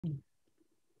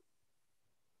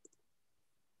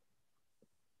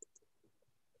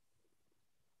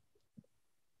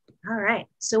All right,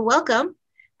 so welcome.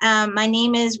 My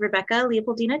name is Rebecca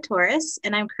Leopoldina Torres,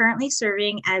 and I'm currently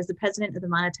serving as the president of the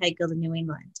Monotype Guild of New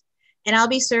England. And I'll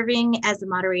be serving as the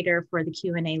moderator for the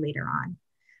Q&A later on.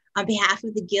 On behalf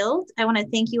of the Guild, I want to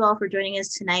thank you all for joining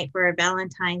us tonight for our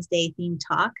Valentine's Day themed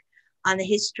talk on the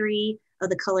history of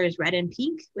the colors red and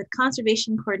pink with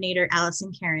Conservation Coordinator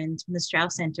Alison Cariens from the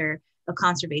Straus Center of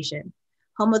Conservation,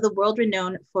 home of the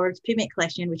world-renowned Forbes Pigment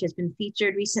Collection, which has been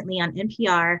featured recently on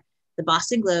NPR, the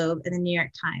Boston Globe, and the New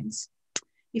York Times.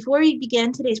 Before we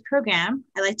begin today's program,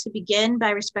 I'd like to begin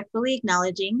by respectfully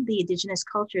acknowledging the indigenous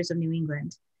cultures of New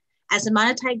England. As the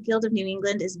Monotype Guild of New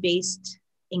England is based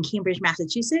in Cambridge,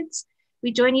 Massachusetts,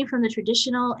 we join you from the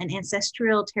traditional and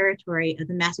ancestral territory of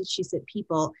the Massachusetts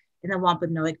people in the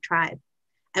Wampanoag tribe.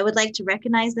 I would like to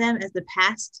recognize them as the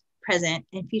past, present,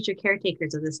 and future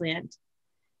caretakers of this land.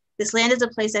 This land is a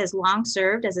place that has long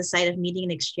served as a site of meeting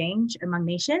and exchange among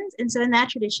nations. And so in that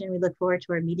tradition, we look forward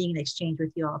to our meeting and exchange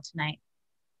with you all tonight.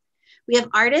 We have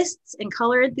artists and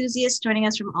color enthusiasts joining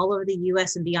us from all over the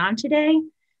US and beyond today.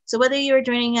 So whether you are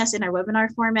joining us in our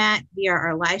webinar format, via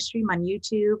our live stream on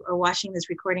YouTube, or watching this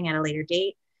recording at a later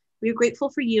date, we are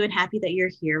grateful for you and happy that you're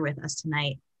here with us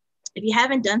tonight. If you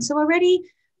haven't done so already,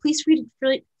 please feel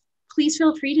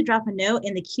free to drop a note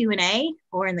in the Q&A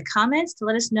or in the comments to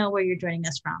let us know where you're joining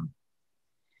us from.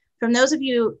 From those of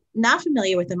you not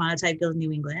familiar with the Monotype Guild of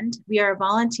New England, we are a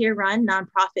volunteer-run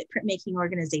nonprofit printmaking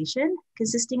organization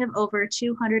consisting of over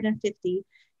 250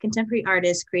 contemporary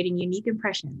artists creating unique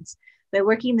impressions by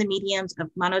working the mediums of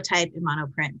monotype and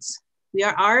monoprints. We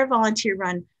are a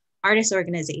volunteer-run artist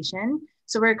organization,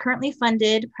 so we're currently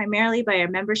funded primarily by our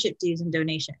membership dues and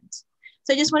donations.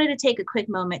 So I just wanted to take a quick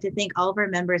moment to thank all of our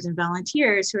members and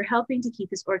volunteers who are helping to keep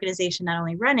this organization not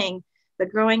only running, but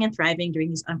growing and thriving during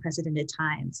these unprecedented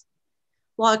times.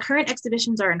 While our current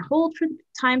exhibitions are on hold for the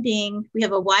time being, we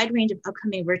have a wide range of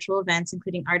upcoming virtual events,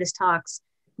 including artist talks,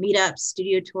 meetups,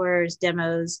 studio tours,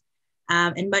 demos,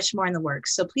 and much more in the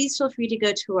works. So please feel free to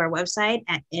go to our website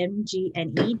at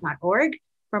mgne.org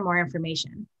for more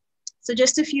information. So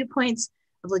just a few points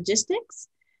of logistics.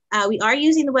 We are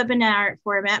using the webinar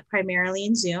format primarily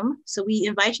in Zoom. So we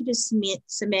invite you to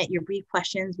submit your brief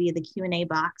questions via the Q&A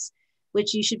box,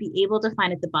 which you should be able to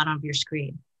find at the bottom of your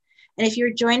screen. And if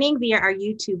you're joining via our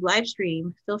YouTube live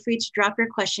stream, feel free to drop your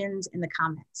questions in the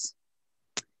comments.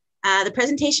 The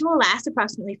presentation will last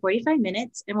approximately 45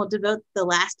 minutes and we'll devote the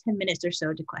last 10 minutes or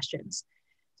so to questions.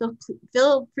 So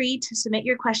feel free to submit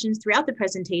your questions throughout the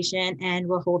presentation and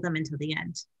we'll hold them until the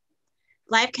end.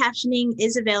 Live captioning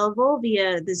is available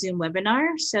via the Zoom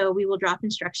webinar, so we will drop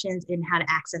instructions in how to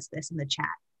access this in the chat.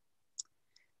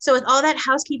 So with all that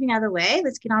housekeeping out of the way,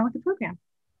 let's get on with the program.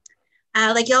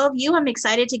 Like all of you, I'm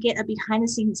excited to get a behind the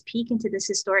scenes peek into this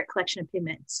historic collection of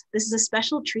pigments. This is a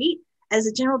special treat as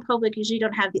the general public usually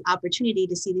don't have the opportunity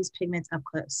to see these pigments up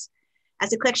close,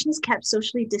 as the collection is kept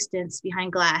socially distanced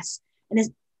behind glass and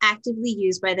is actively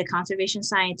used by the conservation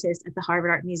scientists at the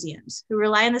Harvard Art Museums, who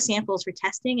rely on the samples for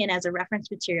testing and as a reference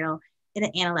material in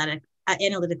an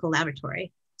analytical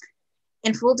laboratory.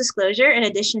 In full disclosure, in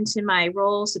addition to my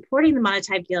role supporting the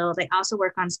Monotype Guild, I also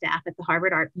work on staff at the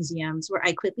Harvard Art Museums, where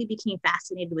I quickly became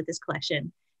fascinated with this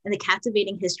collection and the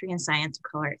captivating history and science of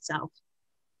color itself.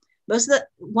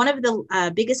 One of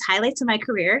the biggest highlights of my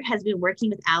career has been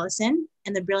working with Alison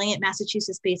and the brilliant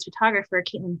Massachusetts-based photographer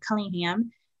Caitlin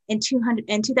Cunningham in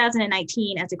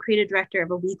 2019 as a creative director of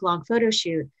a week-long photo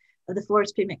shoot of the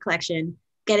Forbes Pigment Collection,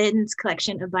 Gedden's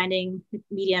collection of binding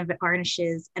media and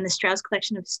varnishes, and the Straus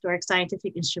collection of historic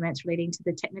scientific instruments relating to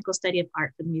the technical study of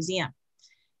art for the museum.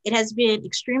 It has been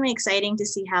extremely exciting to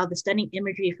see how the stunning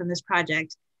imagery from this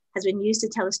project has been used to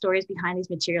tell the stories behind these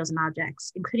materials and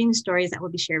objects, including the stories that will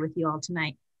be shared with you all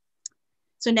tonight.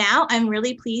 So now I'm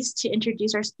really pleased to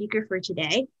introduce our speaker for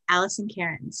today, Alison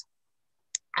Cariens.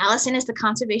 Alison is the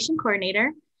conservation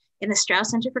coordinator in the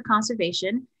Straus Center for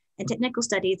Conservation and Technical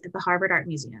Studies at the Harvard Art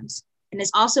Museums, and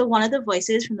is also one of the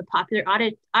voices from the popular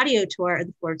audio tour of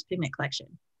the Forbes Pigment Collection.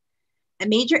 A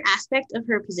major aspect of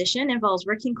her position involves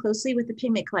working closely with the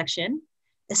Pigment Collection,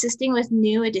 assisting with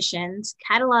new additions,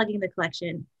 cataloging the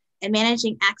collection, and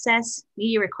managing access,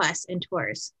 media requests, and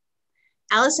tours.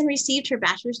 Alison received her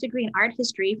bachelor's degree in art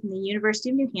history from the University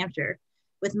of New Hampshire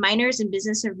with minors in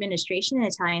business administration and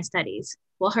Italian studies.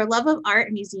 While her love of art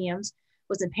and museums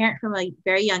was apparent from a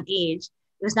very young age,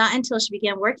 it was not until she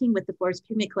began working with the Forbes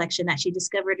Pigment Collection that she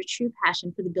discovered a true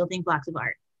passion for the building blocks of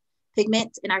art,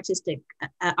 pigments and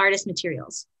artist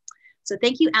materials. So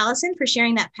thank you, Alison, for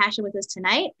sharing that passion with us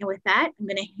tonight. And with that, I'm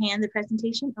going to hand the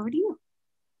presentation over to you.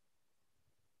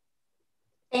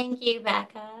 Thank you,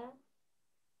 Becca.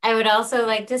 I would also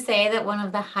like to say that one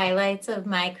of the highlights of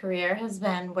my career has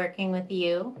been working with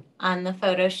you on the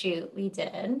photo shoot we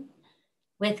did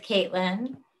with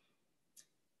Caitlin.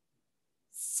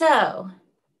 So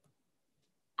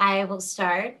I will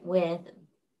start with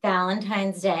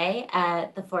Valentine's Day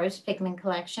at the Forbes Pigment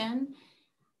Collection.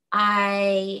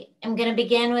 I am going to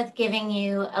begin with giving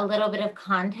you a little bit of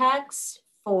context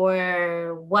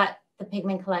for what the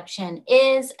Pigment Collection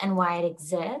is and why it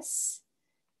exists.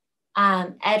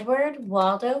 Edward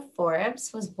Waldo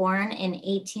Forbes was born in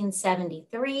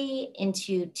 1873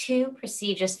 into two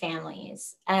prestigious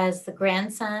families as the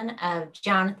grandson of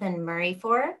Jonathan Murray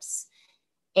Forbes,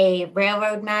 a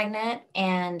railroad magnate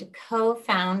and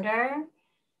co-founder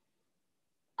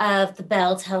of the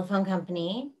Bell Telephone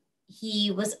Company. He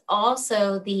was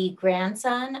also the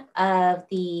grandson of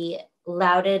the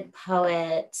lauded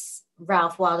poet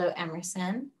Ralph Waldo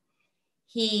Emerson.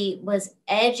 He was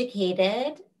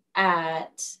educated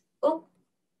at, oh,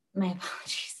 my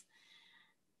apologies.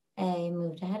 I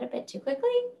moved ahead a bit too quickly.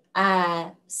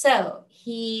 So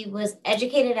he was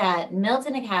educated at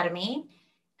Milton Academy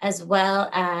as well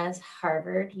as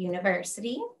Harvard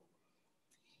University.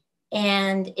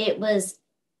 And it was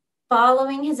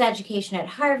following his education at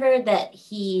Harvard that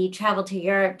he traveled to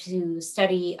Europe to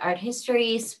study art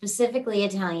history, specifically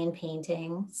Italian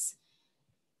paintings.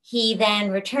 He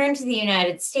then returned to the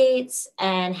United States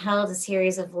and held a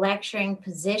series of lecturing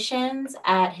positions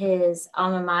at his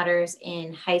alma maters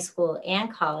in high school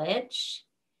and college.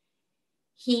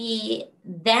 He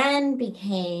then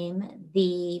became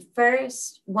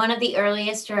one of the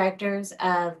earliest directors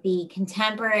of the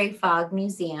Contemporary Fog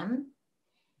Museum,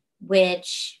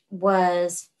 which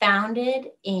was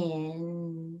founded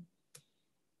in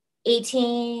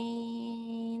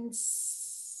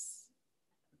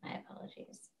my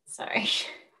apologies. Sorry.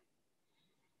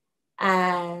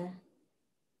 I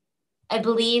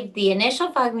believe the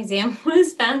initial Fog Museum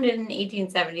was founded in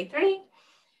 1873.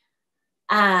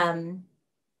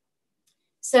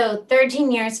 So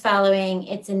 13 years following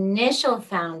its initial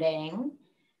founding,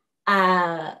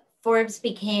 Forbes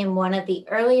became one of the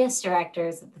earliest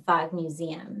directors of the Fog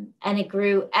Museum, and it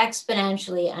grew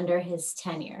exponentially under his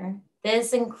tenure.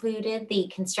 This included the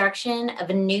construction of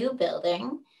a new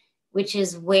building, which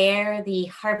is where the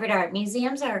Harvard Art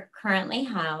Museums are currently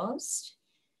housed,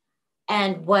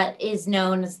 and what is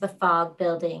known as the Fog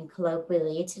Building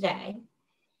colloquially today.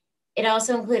 It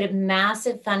also included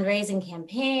massive fundraising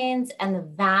campaigns and the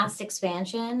vast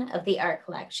expansion of the art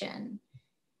collection.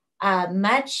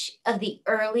 Much of the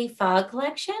early Fog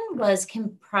collection was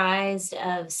comprised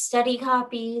of study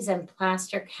copies and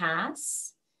plaster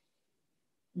casts.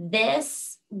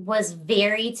 This was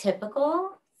very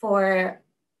typical for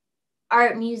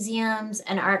art museums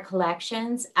and art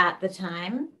collections at the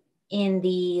time in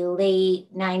the late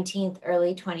 19th,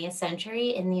 early 20th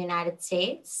century in the United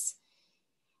States.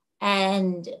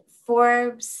 And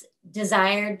Forbes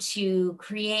desired to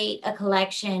create a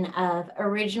collection of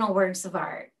original works of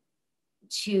art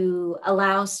to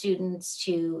allow students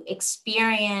to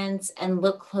experience and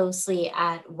look closely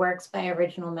at works by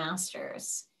original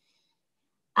masters.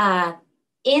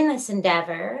 In this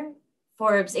endeavor,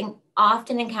 Forbes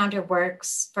often encountered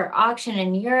works for auction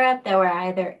in Europe that were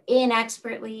either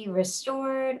inexpertly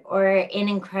restored or in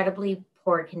incredibly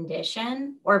poor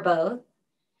condition, or both.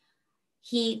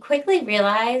 He quickly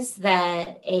realized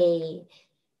that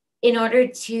in order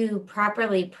to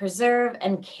properly preserve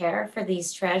and care for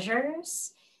these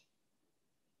treasures,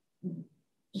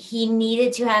 he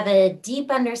needed to have a deep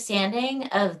understanding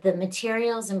of the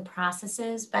materials and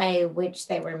processes by which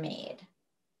they were made.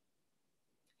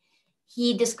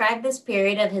 He described this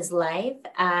period of his life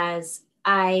as,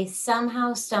 "I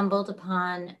somehow stumbled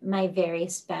upon my very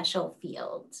special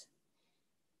field."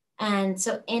 And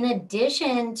so in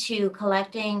addition to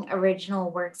collecting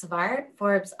original works of art,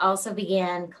 Forbes also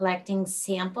began collecting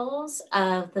samples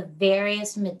of the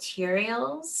various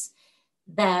materials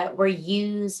that were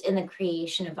used in the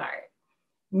creation of art,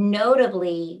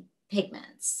 notably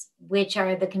pigments, which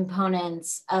are the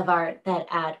components of art that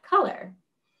add color.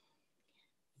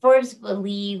 Forbes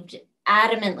believed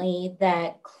adamantly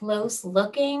that close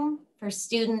looking for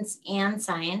students and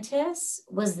scientists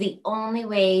was the only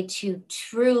way to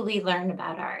truly learn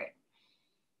about art.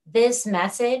 This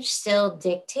message still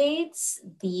dictates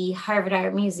the Harvard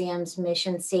Art Museum's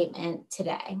mission statement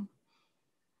today,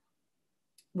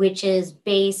 which is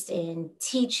based in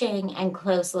teaching and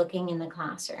close looking in the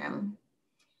classroom.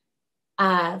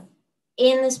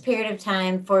 In this period of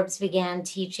time, Forbes began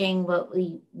teaching what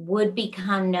would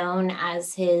become known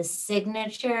as his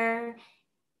signature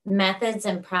methods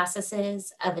and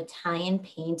processes of Italian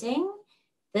painting,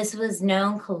 This was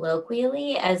known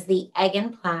colloquially as the egg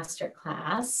and plaster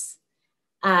class.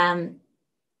 Around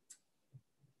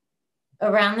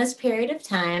this period of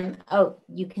time, oh,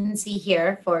 you can see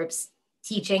here Forbes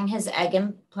teaching his egg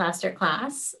and plaster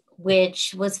class,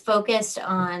 which was focused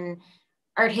on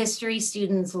art history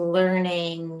students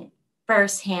learning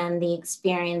firsthand the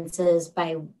experiences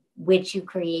by which you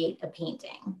create a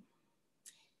painting.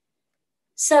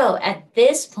 So at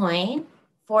this point,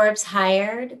 Forbes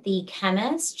hired the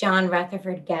chemist, John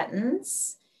Rutherford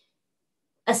Gettins,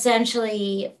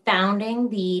 essentially founding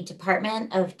the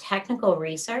Department of Technical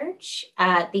Research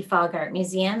at the Fogg Art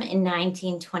Museum in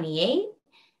 1928.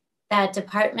 That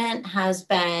department has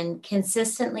been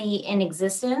consistently in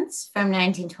existence from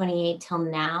 1928 till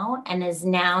now and is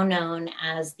now known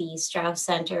as the Straus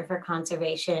Center for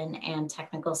Conservation and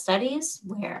Technical Studies,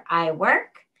 where I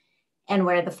work and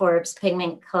where the Forbes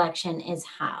Pigment Collection is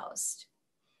housed.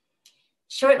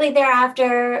 Shortly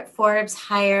thereafter, Forbes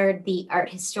hired the art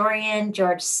historian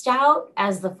George Stout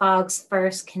as the Fogg's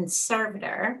first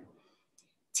conservator.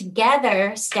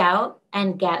 Together, Stout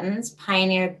and Gettins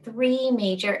pioneered three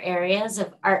major areas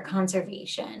of art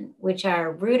conservation, which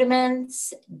are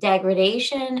rudiments,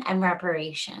 degradation, and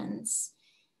reparations.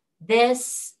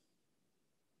 This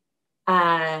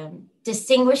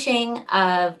distinguishing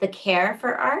of the care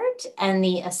for art and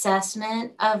the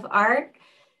assessment of art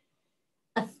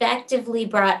effectively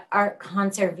brought art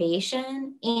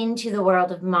conservation into the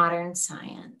world of modern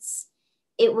science.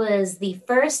 It was the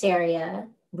first area,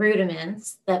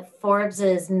 rudiments, that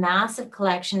Forbes's massive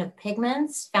collection of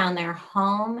pigments found their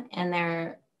home and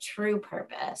their true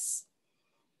purpose.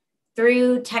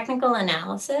 Through technical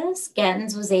analysis,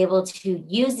 Gettins was able to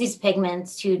use these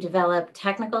pigments to develop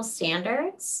technical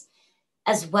standards,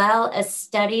 as well as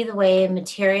study the way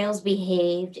materials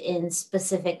behaved in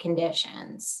specific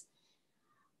conditions.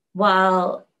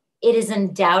 While it is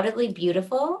undoubtedly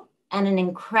beautiful and an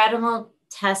incredible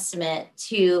testament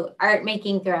to art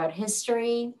making throughout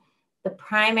history, the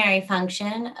primary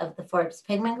function of the Forbes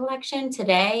Pigment Collection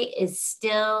today is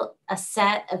still a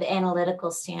set of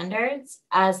analytical standards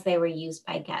as they were used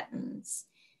by Gettins.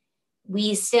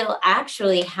 We still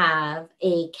actually have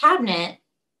a cabinet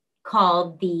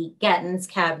called the Gettins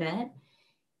Cabinet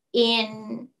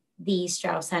in the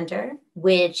Straus Center,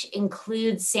 which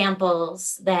includes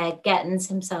samples that Gettins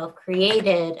himself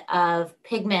created of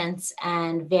pigments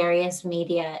and various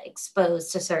media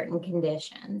exposed to certain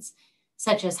conditions,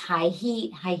 such as high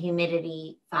heat, high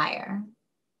humidity, fire.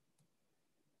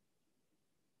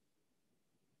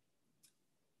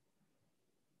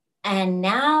 And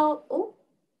now, oh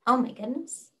my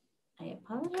goodness, I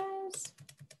apologize.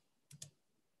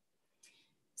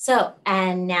 So,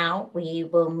 and now we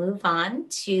will move on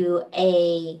to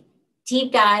a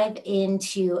deep dive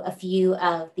into a few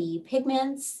of the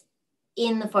pigments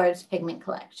in the Forbes Pigment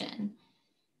Collection.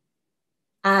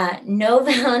 No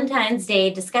Valentine's Day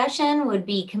discussion would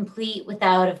be complete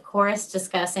without, of course,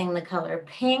 discussing the color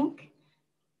pink.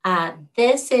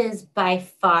 This is by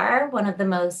far one of the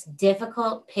most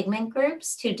difficult pigment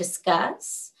groups to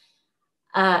discuss,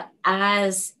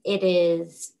 as it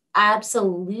is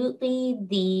absolutely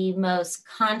the most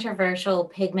controversial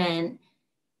pigment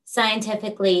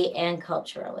scientifically and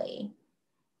culturally.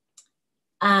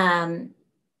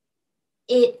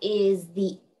 It is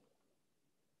the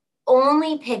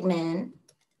only pigment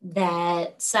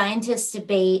that scientists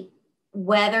debate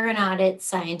whether or not it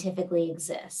scientifically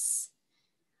exists.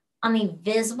 On the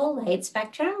visible light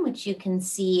spectrum, which you can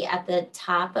see at the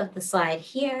top of the slide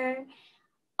here,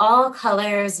 all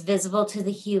colors visible to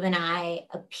the human eye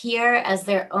appear as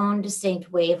their own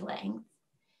distinct wavelength.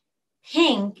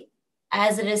 Pink,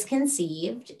 as it is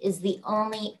conceived, is the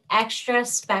only extra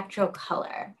spectral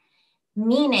color,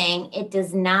 meaning it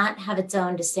does not have its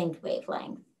own distinct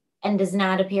wavelength and does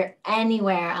not appear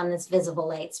anywhere on this visible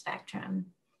light spectrum.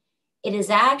 It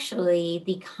is actually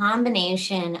the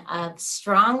combination of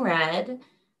strong red,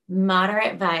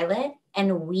 moderate violet,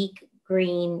 and weak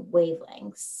green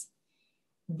wavelengths.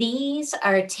 These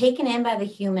are taken in by the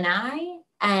human eye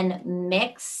and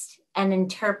mixed and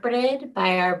interpreted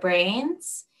by our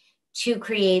brains to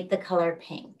create the color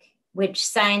pink, which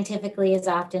scientifically is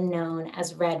often known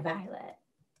as red-violet.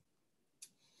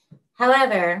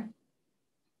 However,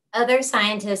 other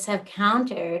scientists have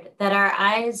countered that our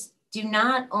eyes do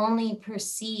not only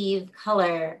perceive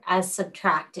color as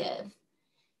subtractive,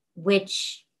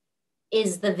 which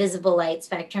is the visible light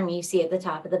spectrum you see at the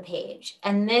top of the page.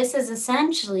 And this is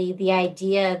essentially the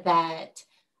idea that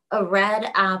a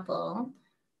red apple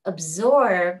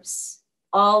absorbs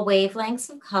all wavelengths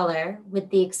of color with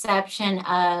the exception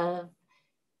of,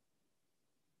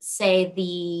 say,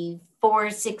 the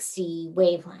 460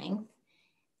 wavelength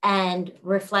and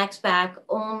reflects back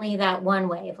only that one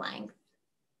wavelength,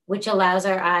 which allows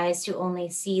our eyes to only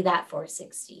see that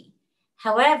 460.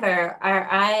 However, our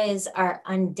eyes are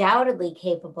undoubtedly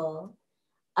capable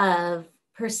of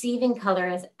perceiving color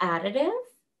as additive,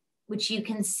 which you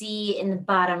can see in the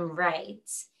bottom right,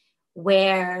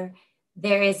 where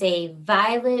there is a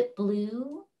violet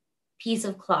blue piece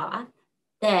of cloth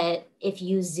that, if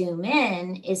you zoom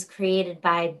in, is created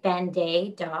by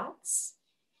Ben-Day dots.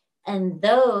 And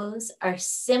those are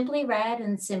simply red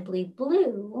and simply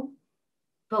blue,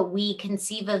 but we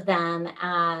conceive of them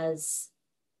as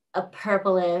a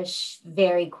purplish,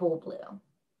 very cool blue,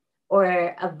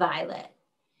 or a violet.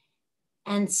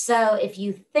 And so if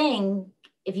you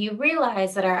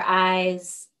realize that our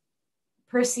eyes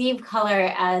perceive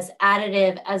color as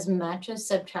additive as much as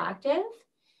subtractive,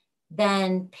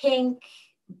 then pink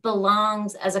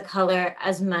belongs as a color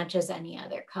as much as any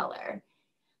other color.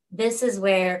 This is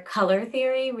where color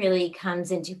theory really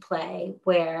comes into play,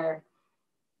 where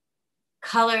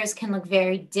colors can look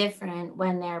very different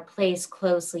when they're placed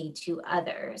closely to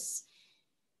others.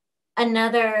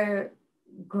 Another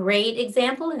great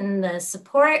example in the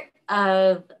support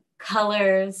of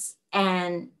colors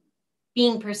and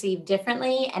being perceived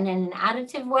differently and in an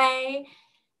additive way,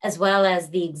 as well as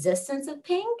the existence of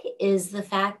pink, is the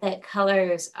fact that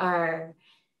colors are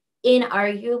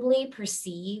inarguably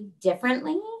perceived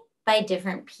differently by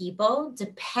different people,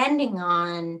 depending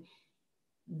on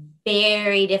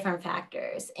very different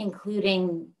factors,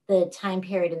 including the time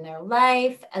period in their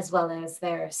life, as well as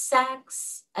their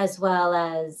sex, as well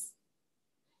as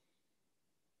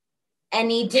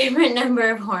any different number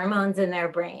of hormones in their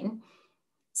brain.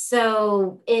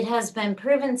 So it has been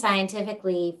proven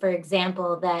scientifically, for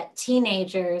example, that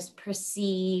teenagers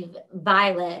perceive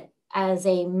violet as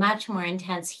a much more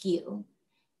intense hue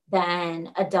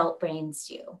than adult brains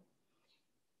do.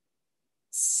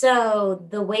 So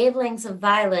the wavelengths of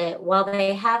violet, while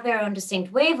they have their own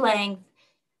distinct wavelength,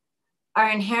 are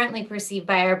inherently perceived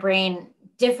by our brain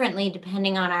differently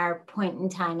depending on our point in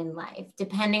time in life,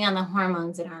 depending on the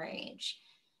hormones in our age.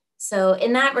 So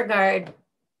in that regard,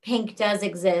 pink does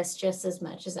exist just as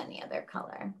much as any other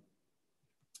color.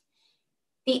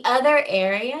 The other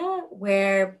area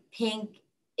where pink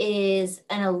is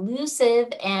an elusive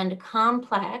and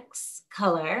complex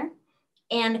color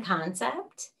and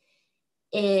concept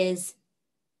is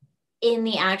in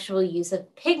the actual use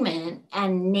of pigment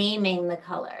and naming the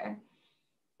color.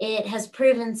 It has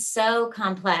proven so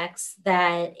complex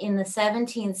that in the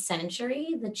 17th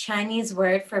century, the Chinese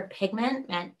word for pigment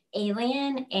meant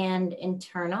alien and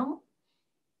internal,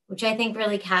 which I think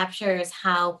really captures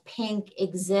how pink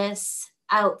exists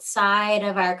outside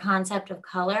of our concept of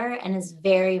color and is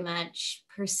very much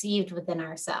perceived within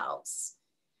ourselves.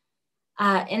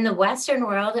 In the Western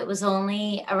world, it was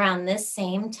only around this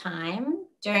same time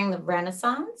during the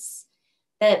Renaissance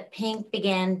that pink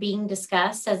began being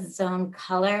discussed as its own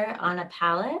color on a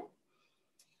palette.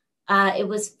 It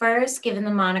was first given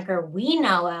the moniker we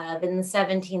know of in the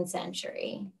 17th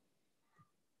century.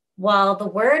 While the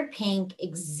word pink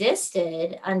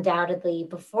existed undoubtedly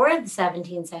before the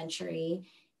 17th century,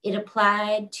 it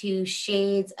applied to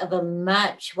shades of a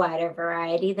much wider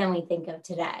variety than we think of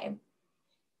today.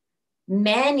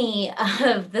 Many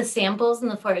of the samples in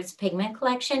the Forbes Pigment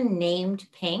Collection named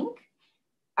pink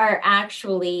are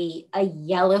actually a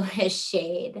yellowish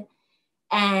shade.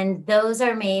 And those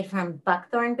are made from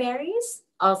buckthorn berries,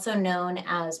 also known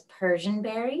as Persian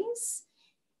berries.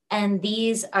 And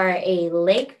these are a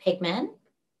lake pigment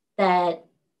that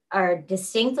are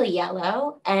distinctly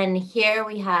yellow. And here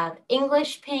we have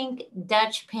English pink,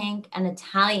 Dutch pink, and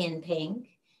Italian pink,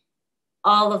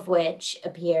 all of which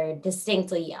appear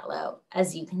distinctly yellow,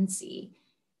 as you can see.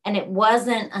 And it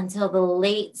wasn't until the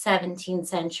late 17th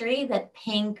century that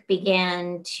pink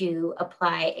began to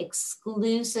apply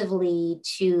exclusively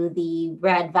to the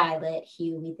red-violet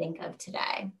hue we think of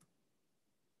today.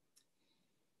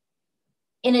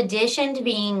 In addition to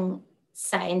being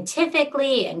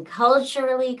scientifically and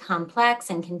culturally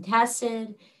complex and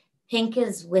contested, pink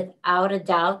is without a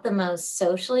doubt the most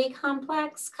socially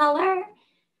complex color.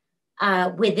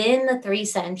 Within the 3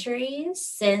 centuries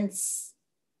since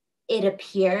it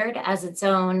appeared as its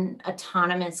own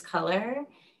autonomous color,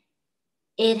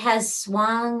 it has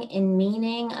swung in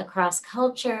meaning across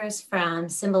cultures, from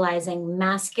symbolizing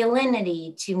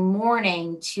masculinity to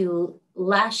mourning to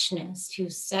lushness to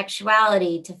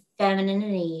sexuality to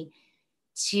femininity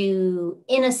to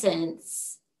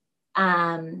innocence.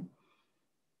 And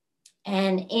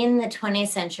in the 20th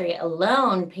century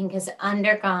alone, pink has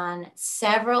undergone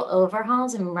several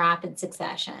overhauls in rapid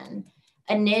succession.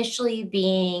 initially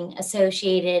being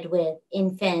associated with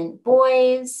infant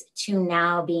boys to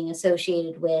now being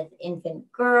associated with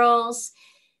infant girls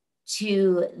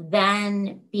to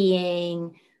then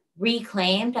being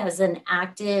reclaimed as an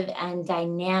active and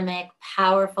dynamic,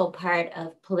 powerful part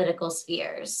of political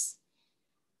spheres.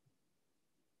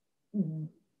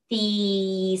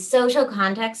 The social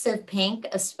context of pink,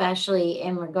 especially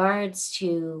in regards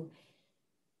to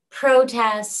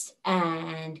protest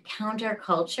and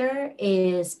counterculture,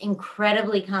 is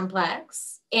incredibly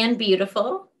complex and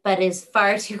beautiful, but is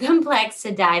far too complex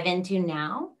to dive into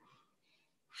now.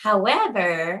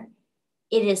 However,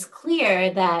 it is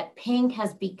clear that pink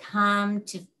has become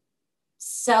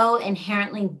so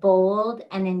inherently bold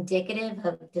and indicative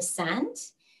of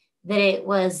dissent that it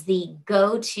was the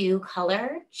go-to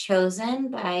color chosen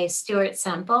by Stuart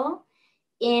Semple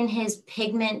in his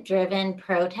pigment-driven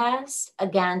protest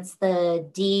against the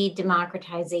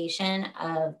de-democratization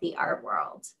of the art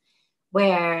world,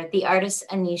 where the artist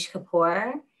Anish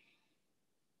Kapoor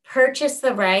purchased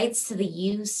the rights to the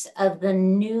use of the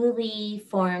newly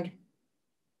formed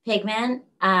pigment,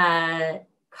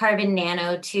 carbon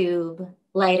nanotube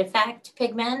light effect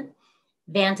pigment,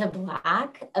 Vanta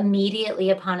Black, immediately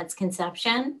upon its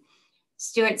conception.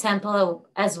 Stuart Semple,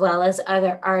 as well as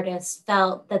other artists,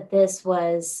 felt that this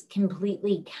was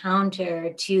completely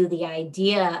counter to the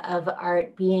idea of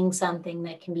art being something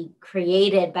that can be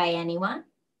created by anyone.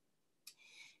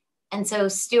 And so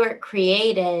Stuart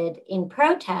created, in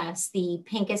protest, the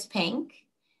Pink is Pink,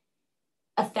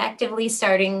 effectively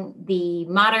starting the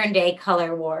modern day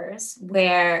color wars,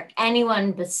 where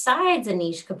anyone besides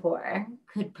Anish Kapoor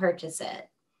could purchase it.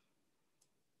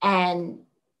 And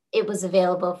it was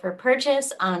available for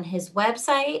purchase on his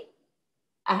website,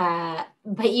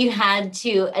 but you had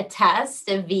to attest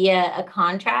via a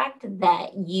contract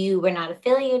that you were not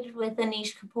affiliated with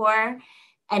Anish Kapoor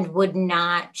and would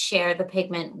not share the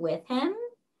pigment with him.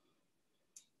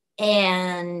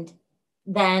 And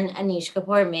then Anish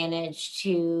Kapoor managed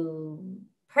to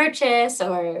purchase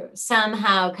or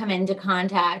somehow come into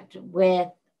contact with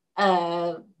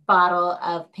a bottle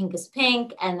of Pink is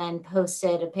Pink and then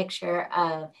posted a picture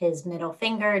of his middle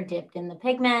finger dipped in the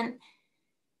pigment,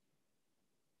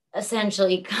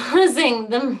 essentially causing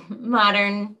the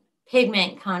modern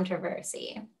pigment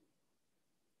controversy.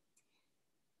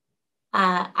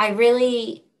 I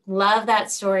really love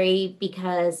that story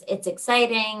because it's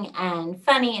exciting and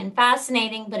funny and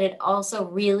fascinating, but it also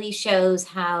really shows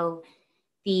how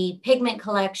the pigment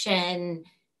collection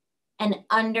and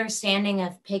understanding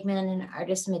of pigment and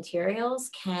artist materials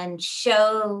can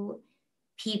show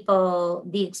people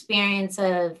the experience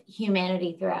of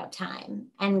humanity throughout time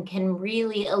and can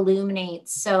really illuminate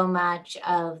so much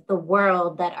of the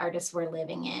world that artists were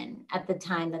living in at the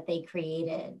time that they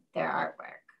created their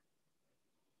artwork.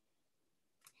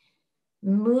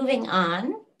 Moving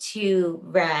on to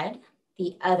red,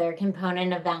 the other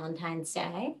component of Valentine's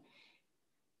Day.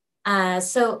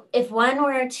 So if one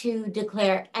were to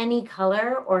declare any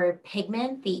color or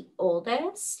pigment the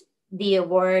oldest, the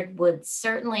award would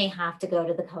certainly have to go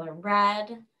to the color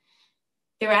red.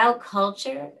 Throughout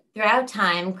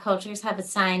time, cultures have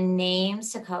assigned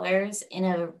names to colors in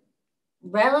a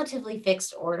relatively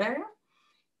fixed order.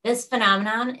 This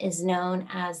phenomenon is known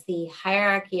as the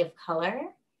hierarchy of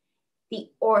color.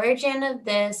 The origin of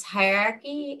this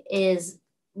hierarchy is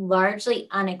largely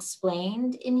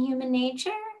unexplained in human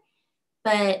nature,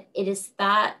 but it is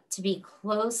thought to be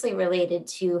closely related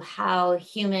to how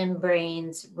human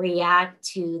brains react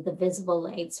to the visible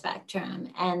light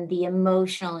spectrum and the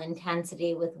emotional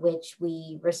intensity with which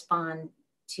we respond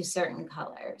to certain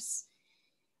colors.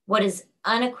 What is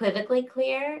unequivocally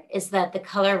clear is that the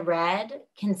color red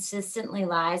consistently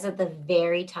lies at the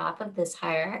very top of this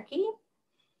hierarchy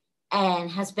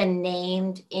and has been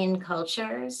named in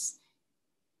cultures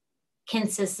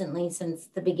consistently since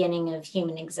the beginning of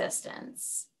human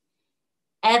existence.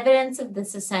 Evidence of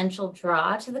this essential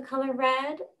draw to the color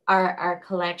red are our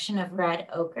collection of red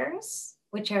ochres,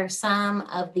 which are some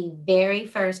of the very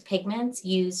first pigments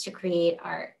used to create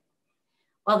art.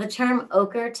 While the term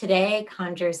ochre today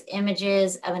conjures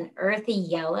images of an earthy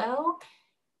yellow,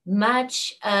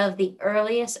 much of the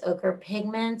earliest ochre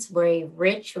pigments were a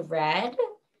rich red,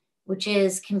 which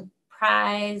is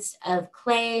comprised of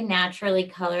clay naturally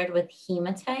colored with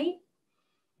hematite.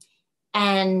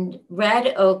 And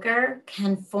red ochre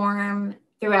can form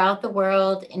throughout the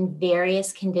world in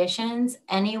various conditions,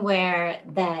 anywhere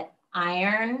that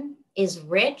iron is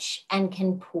rich and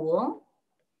can pool.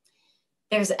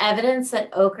 There's evidence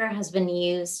that ochre has been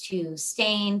used to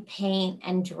stain, paint,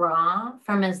 and draw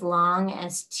from as long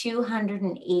as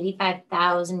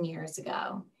 285,000 years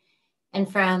ago. And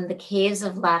from the caves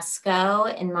of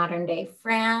Lascaux in modern day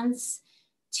France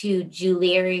to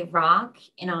Julieri Rock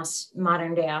in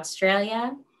modern day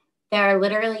Australia, there are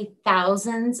literally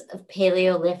thousands of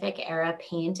Paleolithic era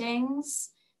paintings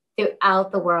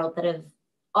throughout the world that have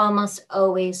almost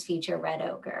always feature red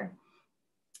ochre.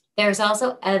 There's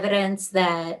also evidence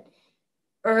that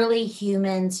early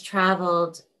humans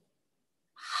traveled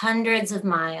hundreds of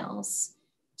miles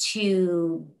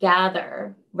to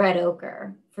gather red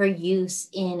ochre for use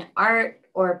in art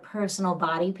or personal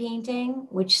body painting,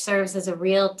 which serves as a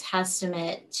real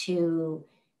testament to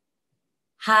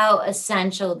how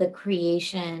essential the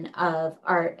creation of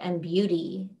art and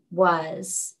beauty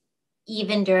was,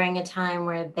 even during a time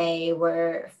where they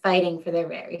were fighting for their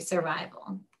very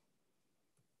survival.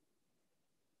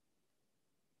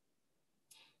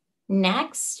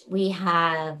 Next, we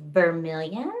have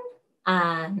vermilion,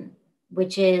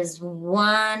 which is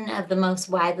one of the most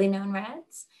widely known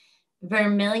reds.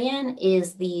 Vermilion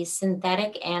is the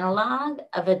synthetic analog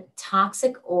of a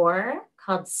toxic ore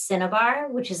called cinnabar,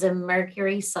 which is a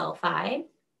mercury sulfide.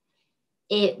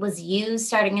 It was used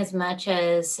starting as much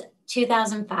as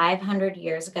 2,500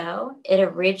 years ago. It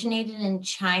originated in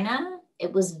China.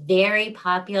 It was very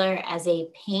popular as a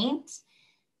paint,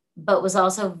 but was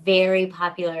also very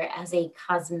popular as a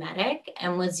cosmetic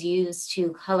and was used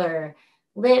to color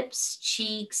lips,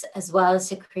 cheeks, as well as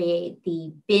to create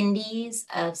the bindis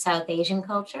of South Asian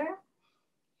culture.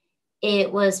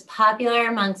 It was popular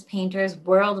amongst painters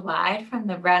worldwide from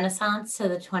the Renaissance to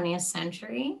the 20th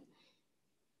century.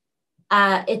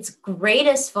 Its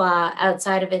greatest flaw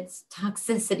outside of its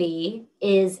toxicity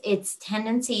is its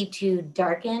tendency to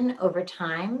darken over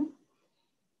time.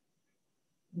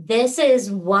 This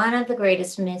is one of the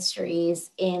greatest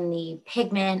mysteries in the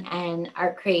pigment and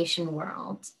art creation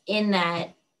world, in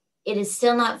that it is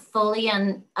still not fully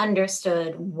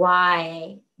understood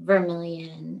why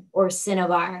vermilion or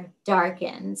cinnabar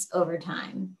darkens over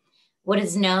time. What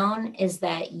is known is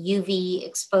that UV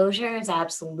exposure is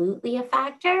absolutely a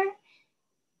factor.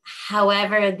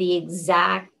 However, the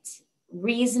exact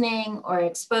reasoning or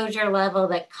exposure level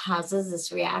that causes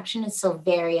this reaction is still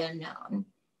very unknown.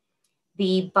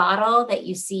 The bottle that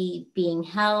you see being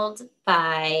held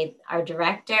by our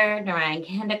director, Narayan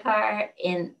Kandekar,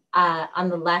 on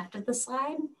the left of the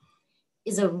slide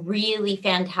is a really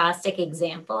fantastic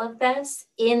example of this,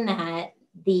 in that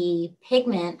the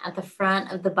pigment at the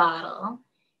front of the bottle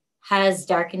has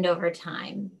darkened over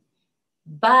time.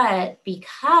 But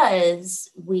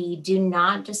because we do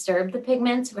not disturb the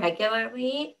pigments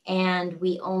regularly and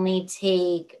we only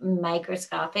take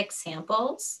microscopic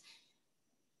samples,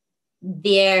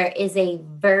 there is a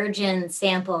virgin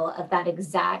sample of that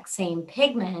exact same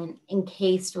pigment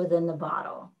encased within the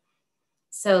bottle.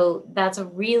 So that's a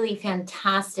really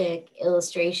fantastic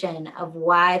illustration of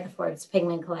why the Forbes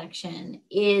Pigment Collection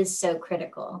is so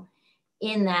critical,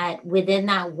 in that within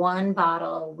that one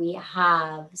bottle, we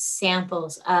have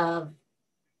samples of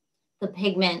the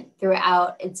pigment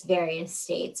throughout its various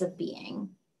states of being.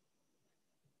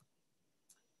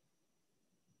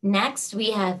 Next,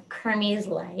 we have Kermes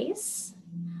lice.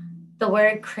 The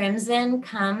word crimson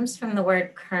comes from the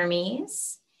word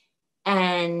kermes,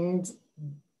 and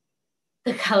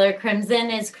the color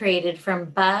crimson is created from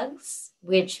bugs,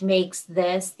 which makes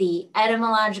this the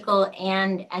etymological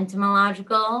and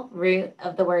entomological root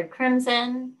of the word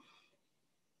crimson.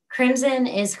 Crimson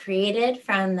is created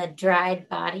from the dried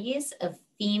bodies of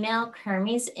female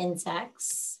Kermes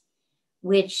insects,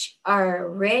 which are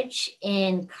rich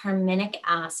in carminic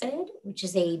acid, which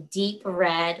is a deep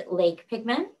red lake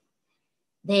pigment.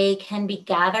 They can be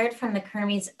gathered from the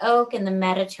Kermes oak in the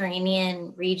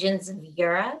Mediterranean regions of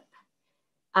Europe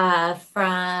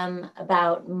from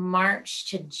about March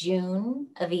to June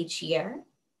of each year.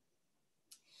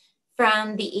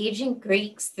 From the ancient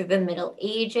Greeks through the Middle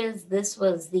Ages, this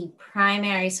was the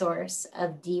primary source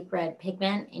of deep red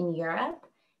pigment in Europe.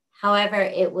 However,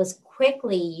 it was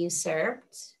quickly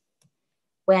usurped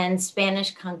when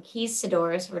Spanish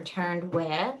conquistadors returned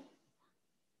with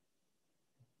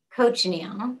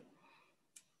cochineal.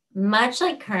 Much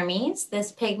like Kermes,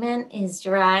 this pigment is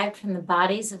derived from the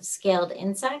bodies of scaled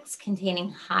insects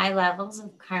containing high levels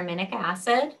of carminic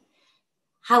acid.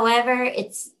 However,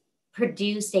 it's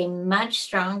produced a much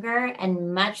stronger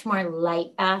and much more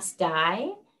light-fast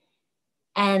dye.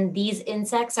 And these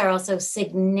insects are also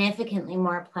significantly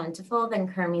more plentiful than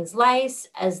Kermes lice,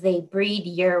 as they breed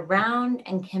year-round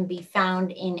and can be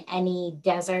found in any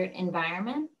desert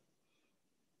environment.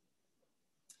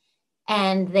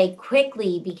 And they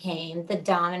quickly became the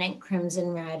dominant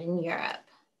crimson red in Europe.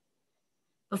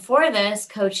 Before this,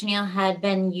 cochineal had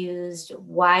been used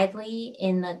widely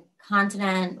in the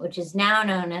continent, which is now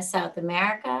known as South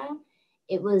America.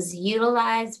 It was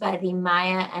utilized by the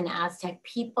Maya and Aztec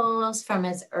peoples from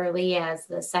as early as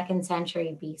the 2nd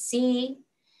century BC.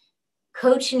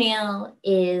 Cochineal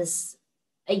is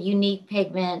a unique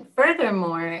pigment,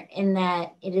 furthermore, in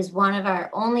that it is one of our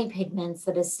only pigments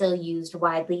that is still used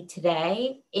widely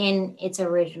today in its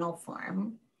original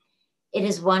form. It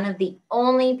is one of the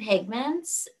only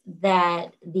pigments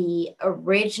that the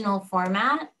original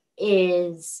format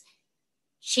is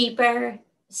cheaper,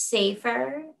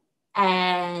 safer,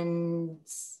 and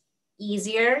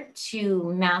easier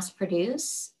to mass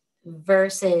produce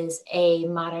versus a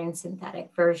modern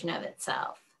synthetic version of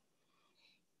itself.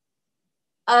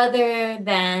 Other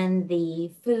than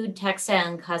the food, textile,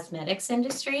 and cosmetics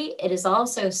industry, it is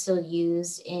also still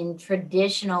used in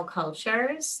traditional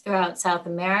cultures throughout South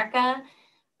America.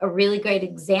 A really great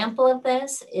example of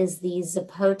this is the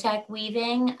Zapotec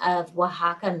weaving of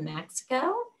Oaxaca,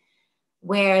 Mexico,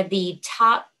 where the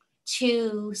top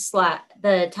two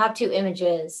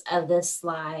images of this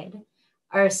slide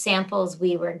are samples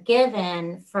we were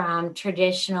given from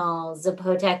traditional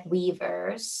Zapotec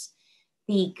weavers,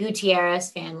 the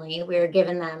Gutierrez family. We were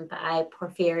given them by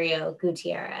Porfirio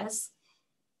Gutierrez.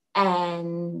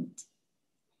 And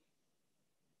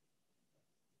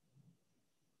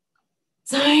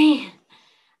sorry.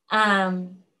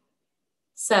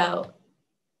 So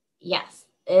yes,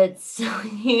 it's still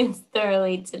used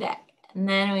thoroughly today. And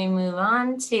then we move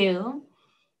on to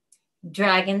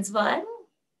dragon's blood,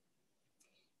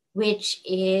 which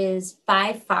is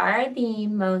by far the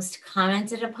most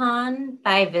commented upon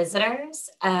by visitors,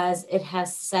 as it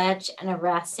has such an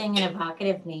arresting and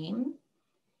evocative name.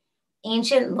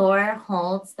 Ancient lore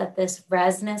holds that this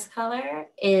resinous color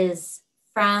is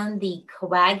from the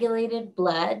coagulated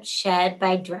blood shed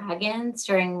by dragons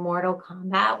during mortal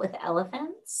combat with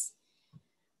elephants.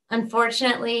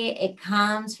 Unfortunately, it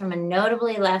comes from a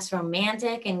notably less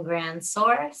romantic and grand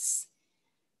source,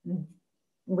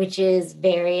 which is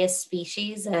various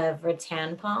species of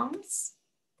rattan palms.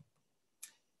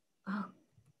 Oh.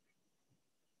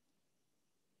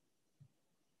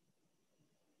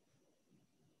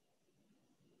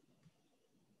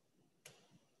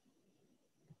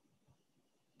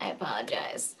 I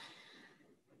apologize.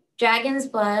 Dragon's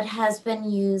blood has been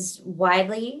used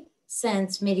widely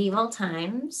since medieval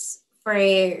times. For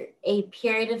a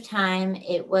period of time,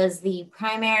 it was the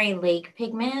primary lake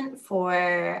pigment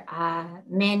for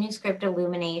manuscript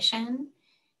illumination.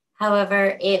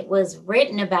 However, it was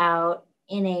written about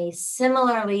in a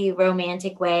similarly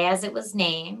romantic way as it was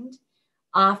named,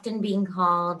 often being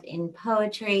called in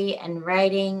poetry and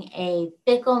writing a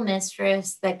fickle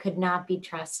mistress that could not be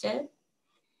trusted,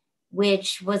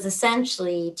 which was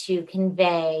essentially to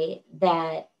convey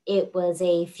that it was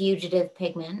a fugitive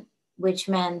pigment, which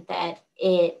meant that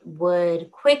it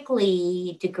would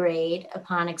quickly degrade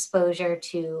upon exposure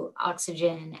to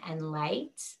oxygen and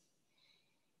light.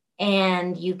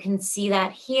 And you can see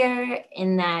that here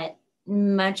in that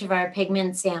much of our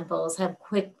pigment samples have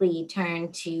quickly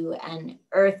turned to an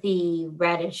earthy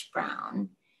reddish brown,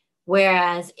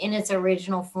 whereas in its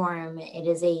original form, it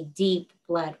is a deep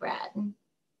blood red.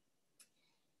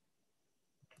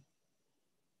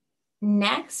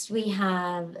 Next, we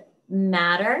have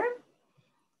madder.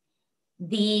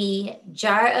 The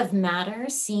jar of madder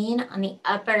seen on the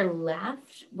upper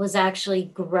left was actually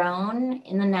grown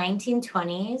in the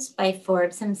 1920s by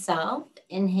Forbes himself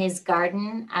in his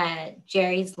garden at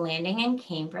Jerry's Landing in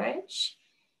Cambridge.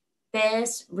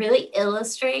 This really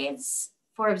illustrates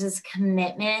Forbes's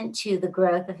commitment to the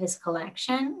growth of his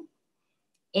collection,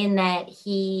 in that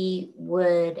he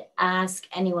would ask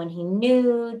anyone he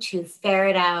knew to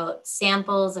ferret out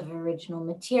samples of original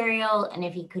material, and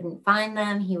if he couldn't find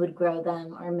them, he would grow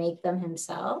them or make them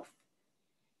himself.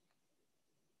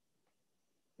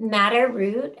 Madder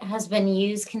root has been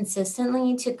used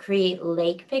consistently to create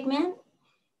lake pigment,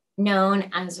 known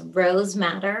as rose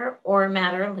madder or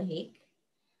madder lake.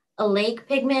 A lake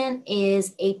pigment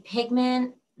is a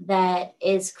pigment that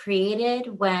is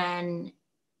created when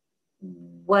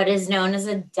what is known as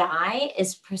a dye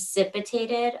is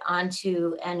precipitated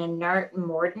onto an inert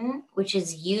mordant, which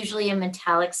is usually a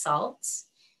metallic salt.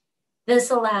 This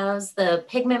allows the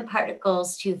pigment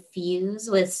particles to fuse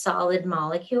with solid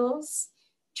molecules,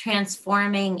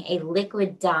 transforming a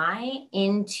liquid dye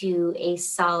into a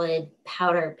solid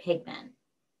powder pigment.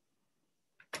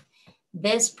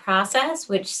 This process,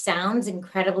 which sounds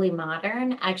incredibly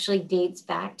modern, actually dates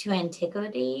back to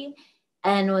antiquity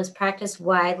and was practiced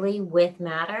widely with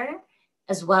madder,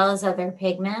 as well as other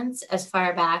pigments, as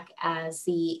far back as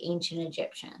the ancient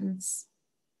Egyptians.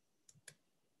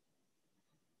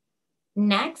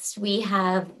 Next, we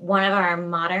have one of our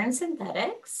modern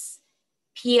synthetics,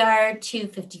 PR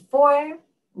 254,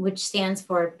 which stands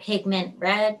for Pigment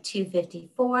Red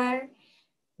 254,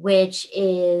 which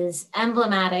is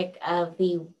emblematic of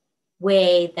the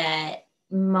way that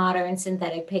modern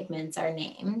synthetic pigments are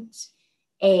named.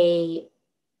 A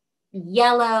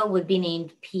yellow would be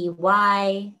named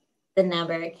PY, the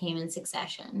number it came in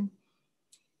succession.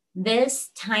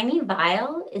 This tiny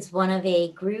vial is one of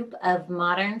a group of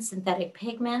modern synthetic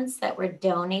pigments that were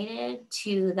donated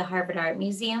to the Harvard Art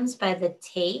Museums by the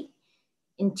Tate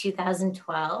in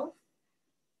 2012.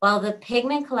 While the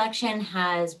pigment collection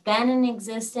has been in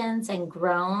existence and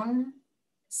grown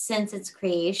since its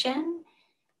creation,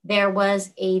 there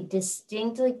was a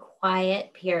distinctly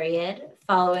quiet period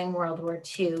following World War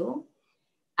II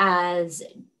as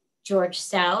George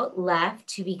Stout left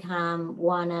to become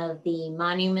one of the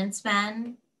Monuments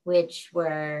Men, which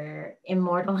were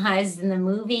immortalized in the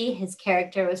movie. His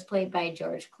character was played by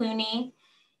George Clooney.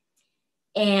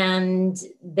 And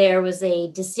there was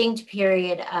a distinct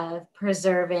period of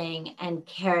preserving and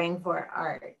caring for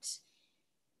art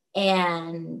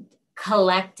and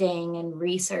collecting and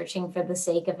researching for the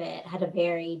sake of it had a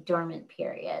very dormant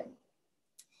period.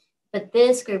 But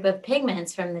this group of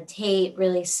pigments from the Tate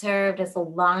really served as a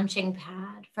launching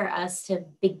pad for us to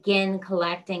begin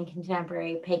collecting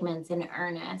contemporary pigments in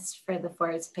earnest for the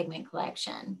Forbes Pigment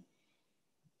Collection.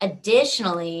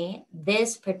 Additionally,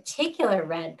 this particular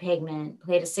red pigment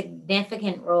played a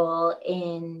significant role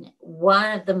in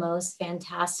one of the most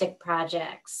fantastic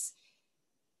projects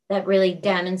that really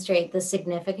demonstrate the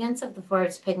significance of the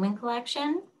Forbes Pigment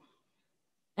Collection.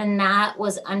 And that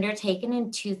was undertaken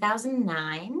in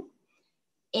 2009.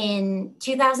 In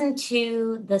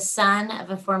 2002, the son of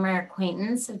a former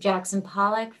acquaintance of Jackson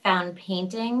Pollock found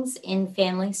paintings in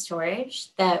family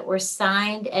storage that were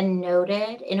signed and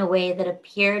noted in a way that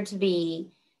appeared to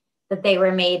be that they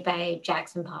were made by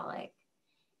Jackson Pollock.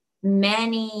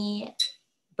 Many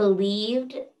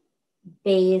believed,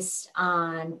 based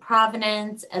on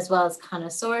provenance as well as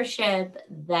connoisseurship,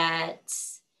 that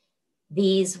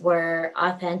these were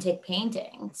authentic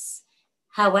paintings.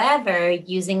 However,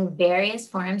 using various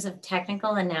forms of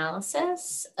technical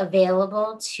analysis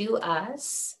available to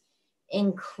us,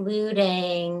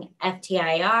 including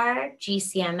FTIR,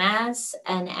 GCMS,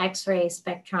 and X-ray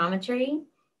spectrometry,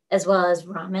 as well as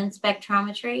Raman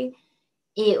spectrometry,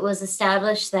 it was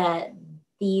established that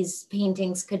these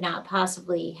paintings could not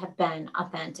possibly have been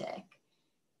authentic.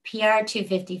 PR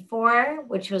 254,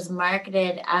 which was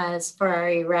marketed as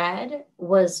Ferrari Red,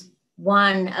 was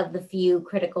one of the few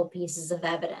critical pieces of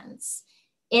evidence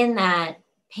in that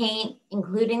paint,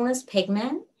 including this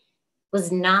pigment,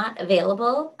 was not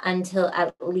available until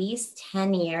at least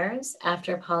 10 years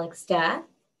after Pollock's death,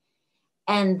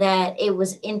 and that it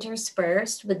was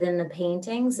interspersed within the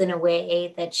paintings in a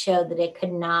way that showed that it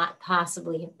could not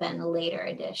possibly have been a later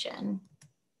addition.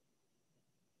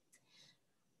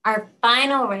 Our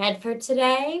final red for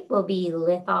today will be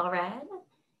Lithol Red.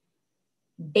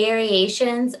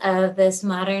 Variations of this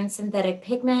modern synthetic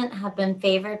pigment have been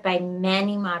favored by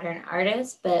many modern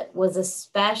artists, but was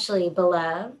especially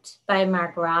beloved by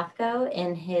Mark Rothko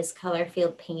in his color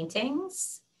field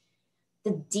paintings.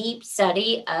 The deep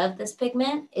study of this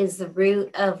pigment is the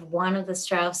root of one of the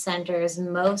Straus Center's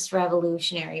most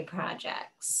revolutionary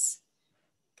projects.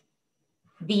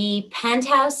 The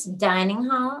penthouse dining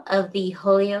hall of the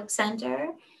Holyoke Center,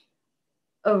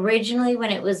 originally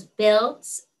when it was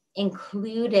built,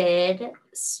 included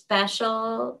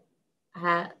special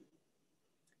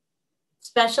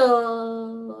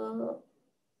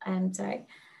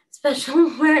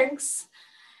works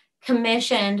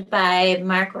commissioned by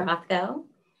Mark Rothko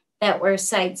that were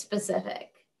site specific.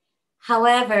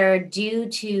 However, due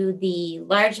to the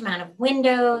large amount of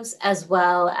windows as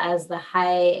well as the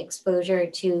high exposure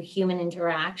to human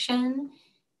interaction,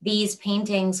 these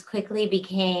paintings quickly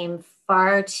became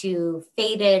far too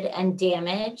faded and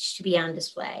damaged to be on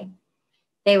display.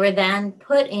 They were then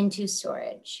put into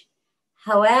storage.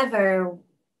 However,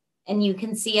 and you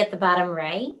can see at the bottom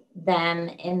right, them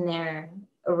in their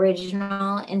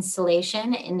original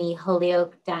installation in the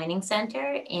Holyoke Dining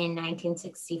Center in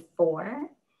 1964.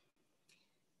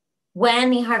 When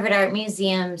the Harvard Art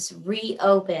Museums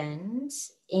reopened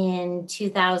in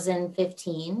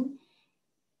 2015,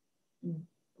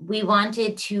 we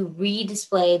wanted to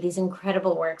redisplay these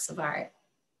incredible works of art.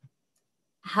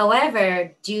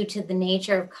 However, due to the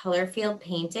nature of color field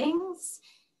paintings,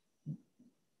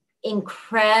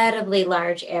 incredibly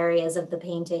large areas of the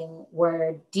painting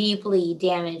were deeply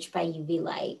damaged by UV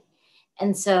light.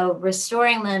 And so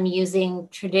restoring them using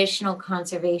traditional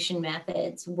conservation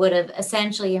methods would have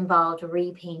essentially involved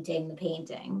repainting the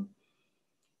painting.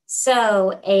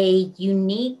 So a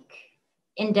unique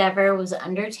endeavor was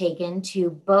undertaken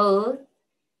to both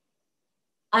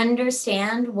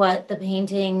understand what the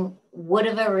painting would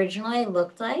have originally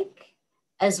looked like,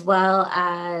 as well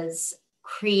as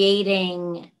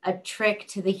creating a trick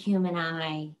to the human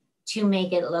eye to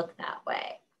make it look that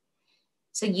way.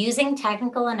 So using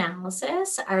technical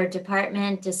analysis, our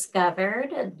department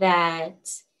discovered that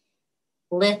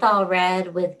lithol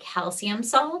red with calcium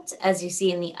salt, as you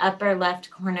see in the upper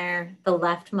left corner, the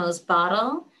leftmost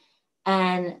bottle,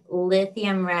 and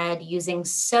lithium red using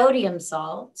sodium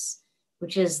salts,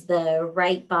 which is the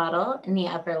right bottle in the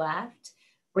upper left,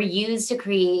 were used to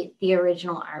create the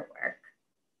original artwork.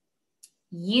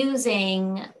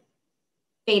 Using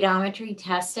phaedometry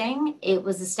testing, it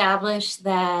was established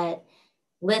that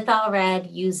lithol red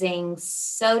using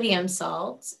sodium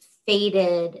salts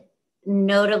faded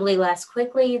notably less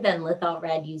quickly than lithol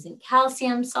red using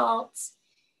calcium salts.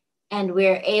 And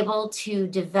we're able to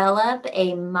develop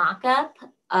a mock-up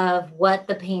of what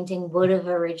the painting would have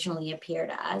originally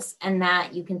appeared as. And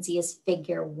that you can see is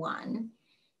figure 1.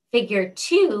 Figure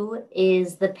 2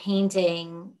 is the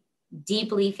painting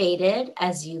deeply faded,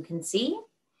 as you can see.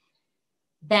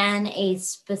 Then a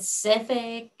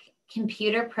specific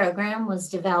computer program was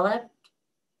developed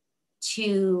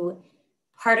to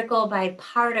particle by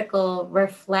particle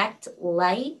reflect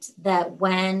light that,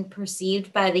 when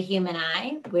perceived by the human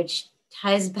eye, which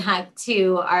ties back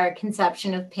to our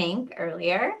conception of pink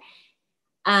earlier,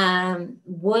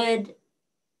 would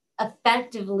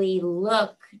effectively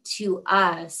look to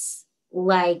us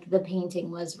like the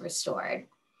painting was restored.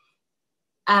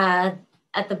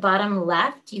 At the bottom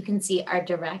left, you can see our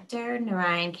director,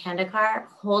 Narayan Kandekar,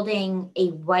 holding a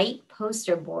white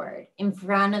poster board in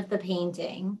front of the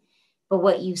painting. But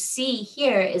what you see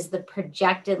here is the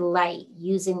projected light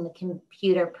using the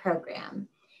computer program.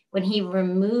 When he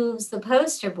removes the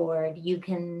poster board, you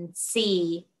can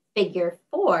see figure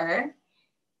 4,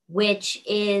 which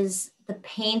is the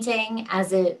painting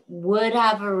as it would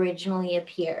have originally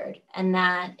appeared. And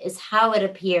that is how it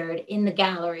appeared in the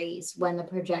galleries when the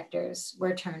projectors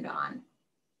were turned on.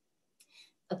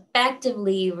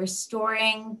 Effectively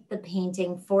restoring the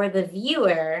painting for the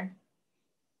viewer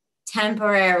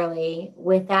temporarily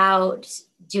without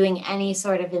doing any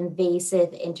sort of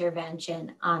invasive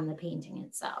intervention on the painting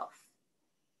itself.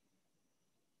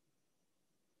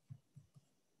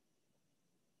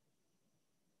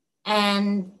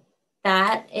 And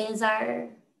that is our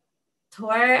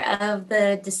tour of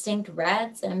the distinct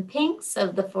reds and pinks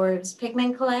of the Forbes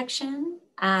Pigment Collection.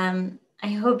 I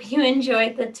hope you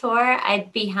enjoyed the tour.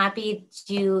 I'd be happy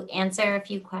to answer a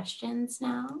few questions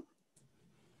now.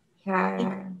 Here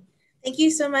are... Thank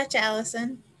you so much,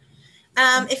 Allison.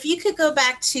 If you could go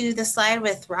back to the slide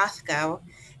with Rothko,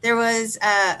 there was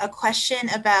a question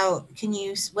about,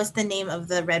 what's the name of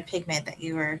the red pigment that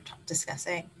you were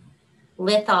discussing?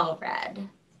 Lithol red.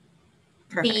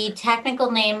 Perfect. The technical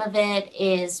name of it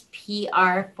is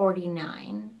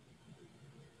PR49.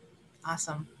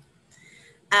 Awesome.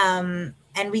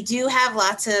 And we do have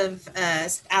lots of,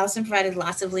 Allison provided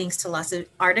lots of links to lots of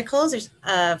articles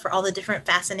for all the different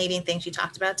fascinating things you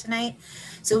talked about tonight.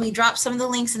 So we dropped some of the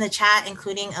links in the chat,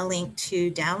 including a link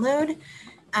to download.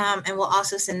 And we'll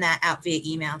also send that out via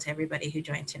email to everybody who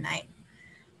joined tonight.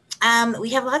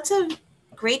 We have lots of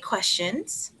great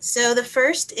questions. So the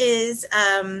first is,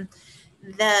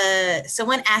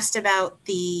 someone asked about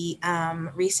the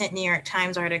recent New York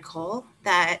Times article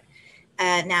that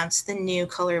announced the new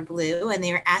color blue, and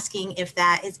they were asking if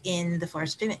that is in the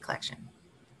Forbes Pigment Collection.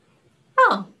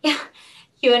 Oh, yeah.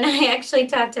 You and I actually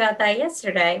talked about that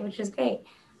yesterday, which is great.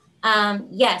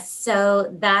 Yes,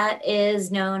 so that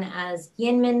is known as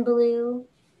Yinmin blue.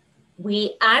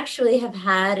 We actually have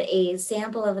had a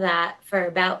sample of that for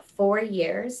about 4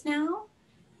 years now.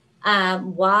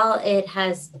 While it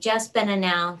has just been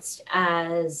announced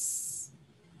as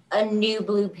a new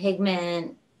blue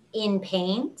pigment in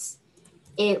paint,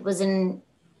 it was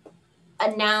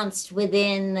announced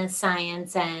within the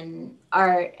science and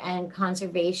art and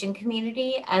conservation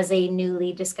community as a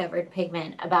newly discovered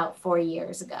pigment about 4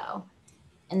 years ago.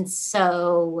 And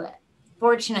so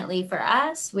fortunately for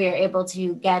us, we are able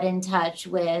to get in touch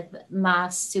with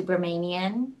Mas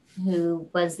Subramanian, who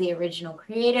was the original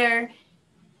creator,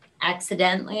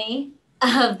 accidentally,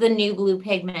 of the new blue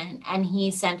pigment. And he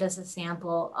sent us a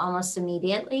sample almost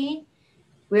immediately.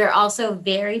 We're also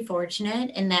very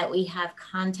fortunate in that we have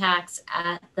contacts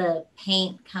at the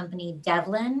paint company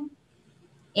Devlin,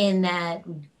 in that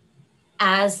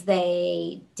as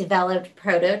they developed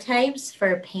prototypes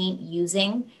for paint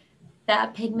using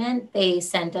that pigment, they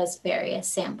sent us various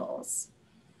samples.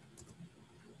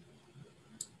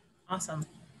 Awesome.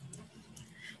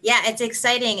 Yeah, it's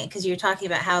exciting because you're talking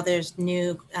about how there's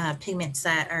new pigments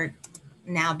that are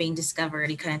now being discovered.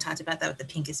 You kind of talked about that with the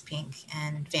Pink is Pink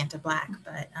and Fanta Black,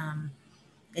 but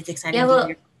it's exciting Yeah, to well,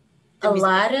 hear. a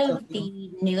lot of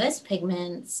the newest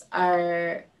pigments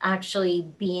are actually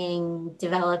being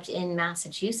developed in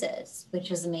Massachusetts,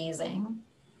 which is amazing.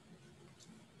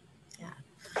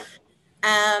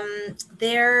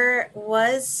 There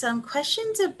was some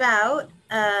questions about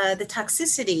the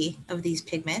toxicity of these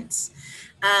pigments,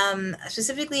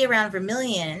 specifically around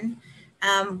vermilion.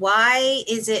 Why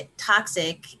is it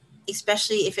toxic,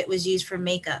 especially if it was used for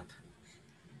makeup?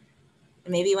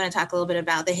 Maybe you want to talk a little bit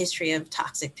about the history of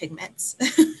toxic pigments.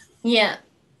 Yeah.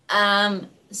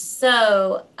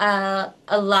 So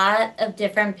a lot of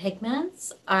different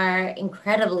pigments are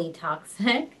incredibly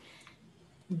toxic.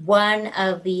 One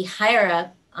of the higher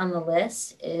up on the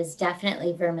list is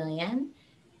definitely vermilion.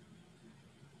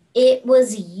 It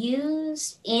was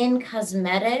used in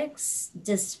cosmetics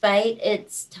despite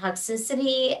its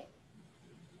toxicity,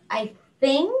 I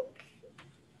think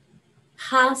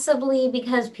possibly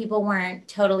because people weren't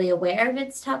totally aware of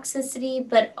its toxicity,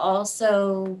 but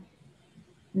also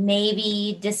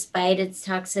maybe despite its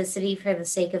toxicity for the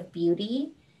sake of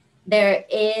beauty. There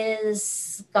is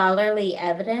scholarly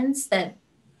evidence that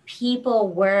people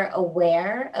were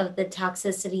aware of the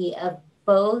toxicity of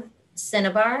both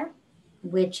cinnabar,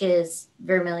 which is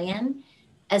vermilion,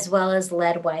 as well as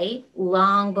lead white,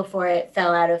 long before it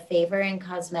fell out of favor in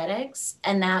cosmetics.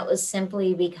 And that was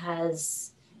simply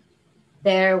because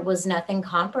there was nothing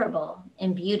comparable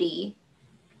in beauty.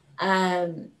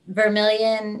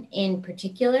 Vermilion in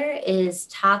particular is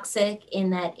toxic in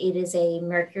that it is a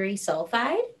mercury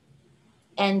sulfide.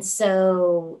 And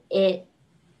so it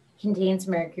contains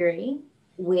mercury,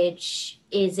 which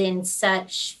is in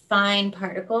such fine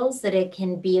particles that it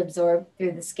can be absorbed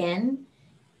through the skin.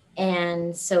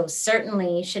 And so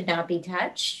certainly should not be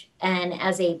touched. And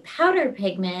as a powder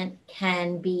pigment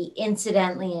can be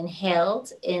incidentally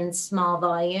inhaled in small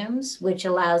volumes, which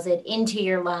allows it into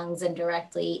your lungs and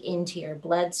directly into your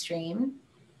bloodstream,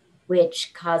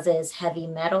 which causes heavy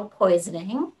metal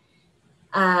poisoning.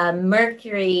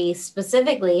 Mercury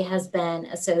specifically has been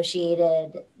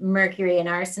associated, mercury and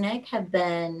arsenic have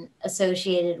been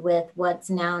associated with what's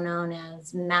now known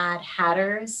as Mad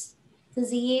Hatter's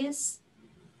disease,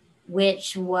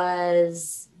 which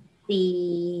was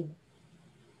the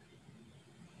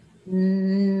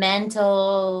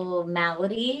mental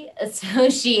malady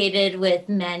associated with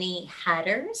many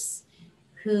hatters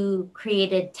who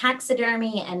created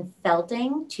taxidermy and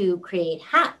felting to create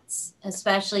hats,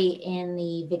 especially in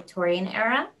the Victorian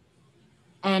era.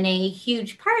 And a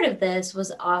huge part of this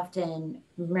was often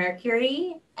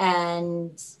mercury,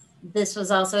 and this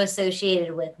was also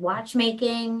associated with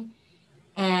watchmaking.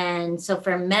 And so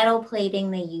for metal plating,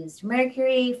 they used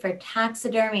mercury. For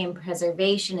taxidermy and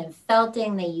preservation and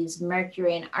felting, they used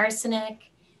mercury and arsenic.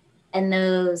 And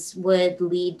those would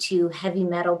lead to heavy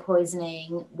metal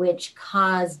poisoning, which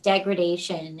caused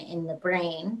degradation in the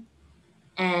brain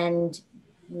and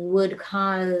would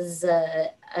cause,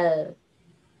 for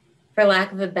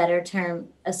lack of a better term,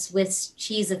 a Swiss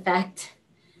cheese effect,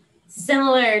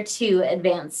 similar to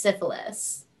advanced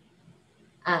syphilis.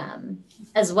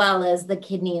 As well as the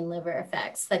kidney and liver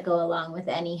effects that go along with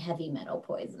any heavy metal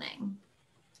poisoning.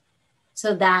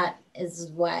 So that is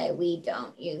why we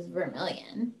don't use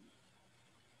vermilion.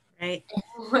 Right.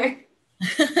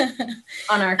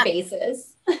 On our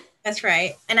faces. That's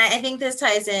right. And I think this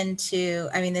ties into,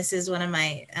 I mean, this is one of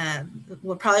my,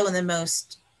 well, probably one of the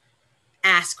most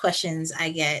asked questions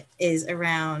I get is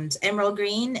around emerald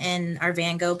green and our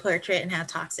Van Gogh portrait and how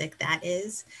toxic that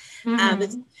is.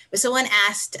 But someone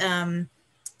asked,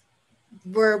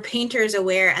 were painters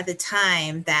aware at the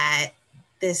time that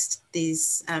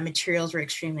these materials were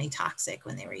extremely toxic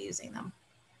when they were using them?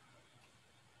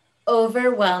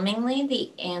 Overwhelmingly,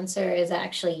 the answer is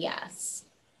actually yes.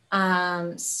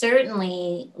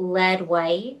 Certainly lead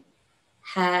white,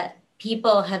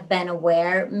 people have been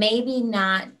aware, maybe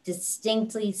not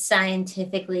distinctly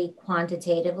scientifically,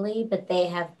 quantitatively, but they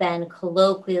have been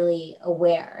colloquially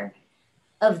aware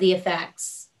of the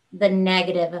effects, the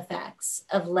negative effects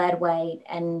of lead white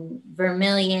and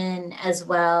vermilion, as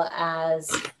well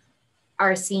as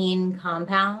arsine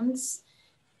compounds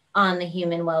on the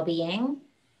human well-being.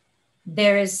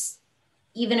 There's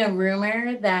even a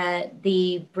rumor that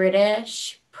the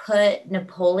British put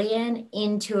Napoleon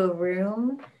into a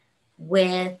room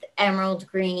with emerald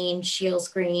green, Shields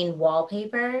green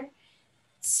wallpaper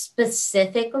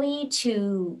specifically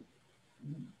to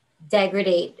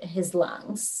degrade his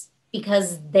lungs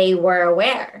because they were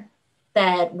aware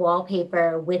that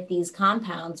wallpaper with these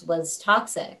compounds was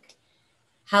toxic.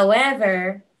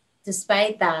 However,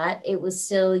 despite that, it was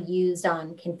still used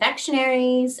on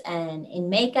confectionaries and in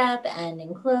makeup and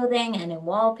in clothing and in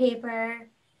wallpaper.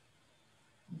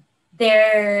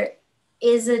 There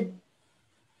is a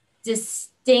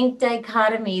distinct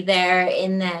dichotomy there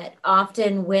in that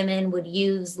often women would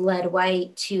use lead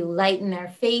white to lighten their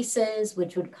faces,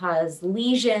 which would cause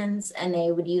lesions, and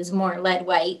they would use more lead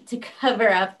white to cover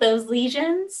up those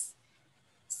lesions.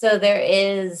 So there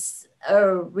is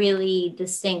a really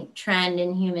distinct trend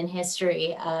in human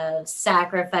history of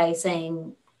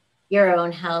sacrificing your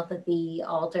own health at the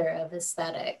altar of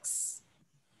aesthetics.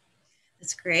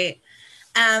 That's great.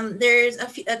 There's a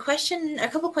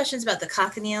couple questions about the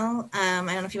cochineal. I don't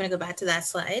know if you want to go back to that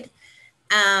slide.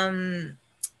 And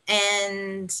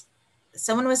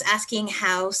someone was asking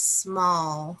how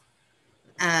small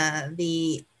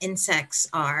the insects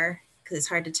are, because it's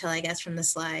hard to tell, I guess, from the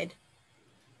slide.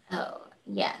 Oh,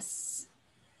 yes.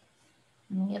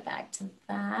 Let me get back to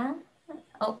that.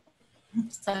 Oh,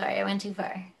 sorry, I went too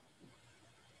far.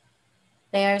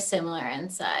 They are similar in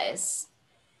size.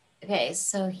 Okay,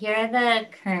 so here are the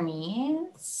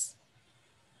Kermes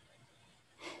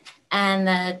and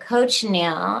the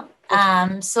cochineal.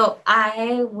 So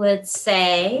I would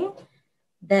say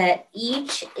that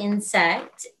each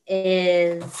insect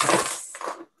is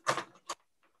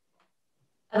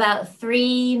about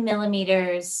 3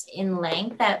 millimeters in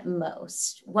length at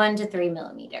most, 1 to 3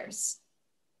 millimeters.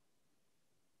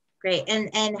 Great.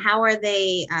 And how are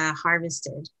they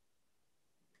harvested?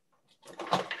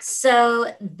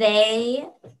 So I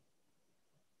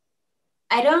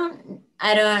don't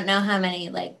know how many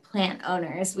like plant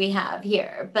owners we have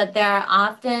here, but there are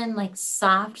often like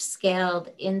soft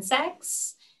scaled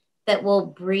insects that will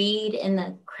breed in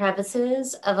the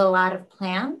crevices of a lot of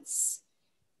plants.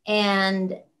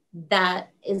 And that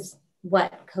is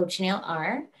what cochineal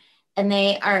are. And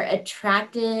they are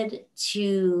attracted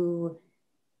to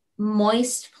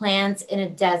moist plants in a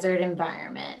desert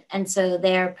environment. And so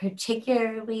they're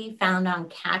particularly found on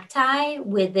cacti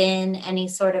within any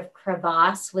sort of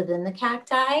crevasse within the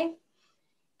cacti.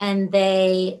 And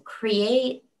they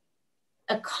create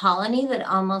a colony that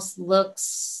almost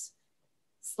looks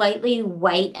slightly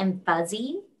white and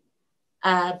fuzzy.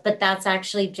 But that's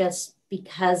actually just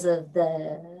because of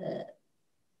the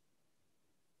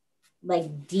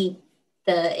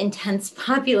intense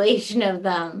population of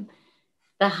them,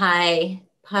 the high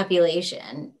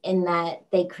population, in that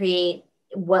they create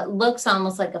what looks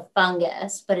almost like a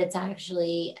fungus, but it's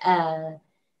actually a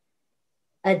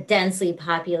densely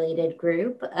populated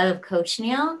group of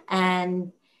cochineal.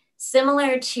 And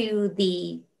similar to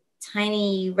the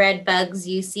tiny red bugs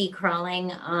you see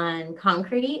crawling on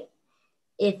concrete,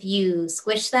 if you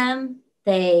squish them,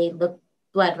 they look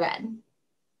blood red.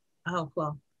 Oh,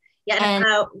 cool. Yeah, and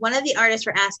one of the artists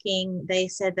were asking, they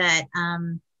said that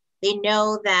they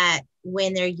know that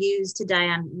when they're used to dye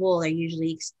on wool,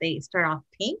 they start off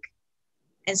pink.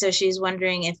 And so she's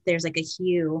wondering if there's like a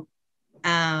hue,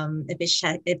 if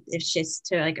it's just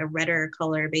to like a redder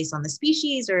color based on the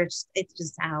species, or it's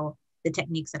just how the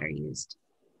techniques that are used.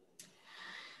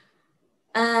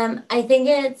 I think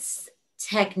it's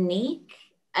technique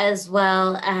as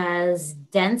well as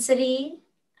density,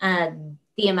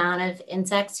 the amount of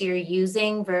insects you're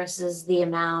using versus the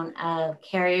amount of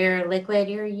carrier liquid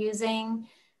you're using.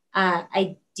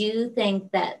 I do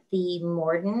think that the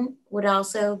mordant would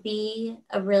also be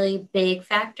a really big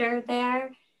factor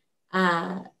there.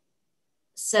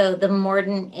 So the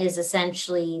mordant is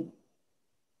essentially,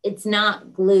 it's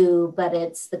not glue, but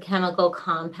it's the chemical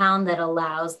compound that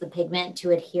allows the pigment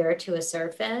to adhere to a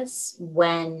surface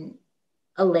when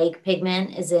a lake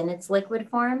pigment is in its liquid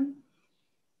form.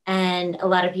 And a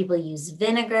lot of people use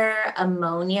vinegar.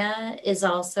 Ammonia is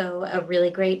also a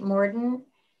really great mordant,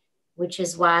 which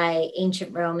is why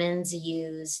ancient Romans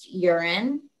used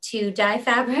urine to dye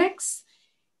fabrics.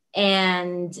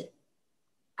 And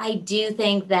I do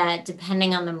think that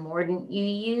depending on the mordant you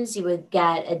use, you would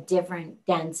get a different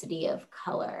density of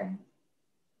color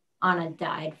on a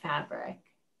dyed fabric.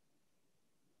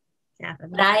 Yeah,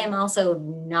 but I am also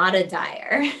not a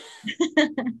dyer.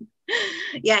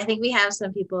 Yeah, I think we have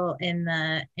some people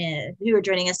who are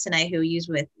joining us tonight who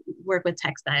work with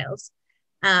textiles.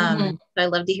 So I'd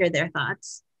love to hear their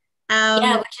thoughts.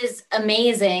 Yeah, which is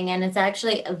amazing. And it's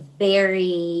actually a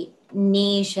very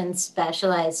niche and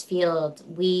specialized field.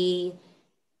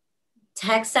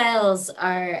 Textiles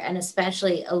are an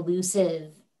especially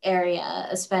elusive area,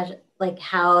 especially like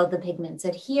how the pigments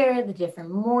adhere, the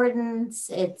different mordants.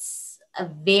 It's a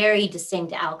very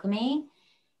distinct alchemy.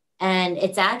 And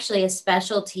it's actually a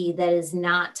specialty that is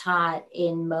not taught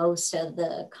in most of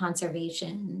the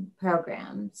conservation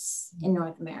programs in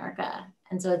North America.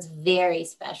 And so it's very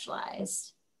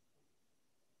specialized.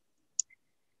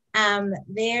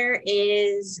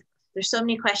 There's so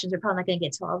many questions. We're probably not going to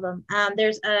get to all of them.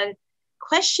 There's a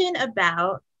question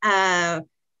about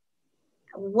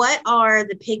what are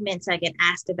the pigments that get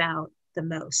asked about the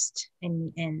most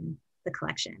in the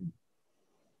collection?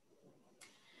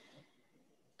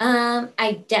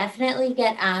 I definitely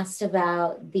get asked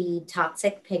about the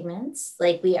toxic pigments,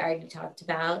 like we already talked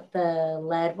about, the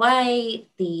lead white,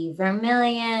 the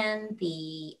vermilion,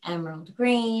 the emerald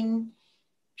green.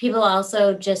 People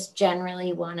also just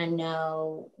generally want to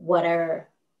know what are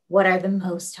the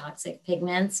most toxic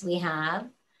pigments we have.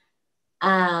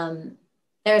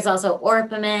 There's also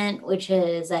orpiment, which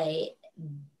is it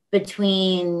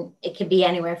could be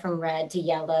anywhere from red to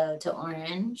yellow to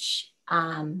orange.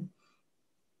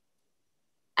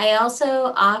 I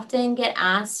also often get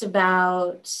asked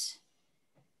about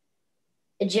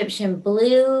Egyptian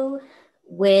blue,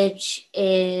 which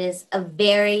is a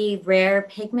very rare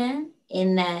pigment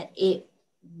in that it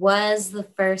was the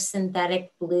first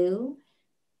synthetic blue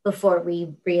before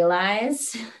we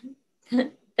realized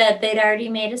that they'd already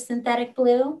made a synthetic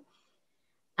blue.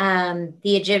 The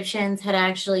Egyptians had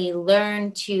actually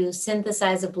learned to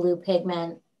synthesize a blue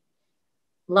pigment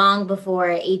long before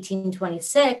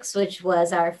 1826, which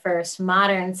was our first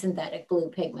modern synthetic blue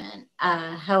pigment.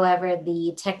 However,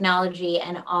 the technology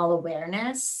and all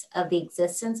awareness of the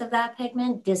existence of that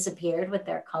pigment disappeared with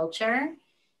their culture.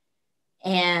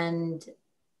 And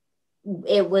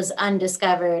it was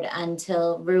undiscovered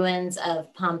until ruins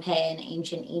of Pompeii and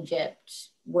ancient Egypt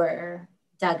were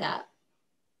dug up.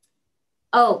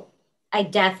 Oh, I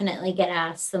definitely get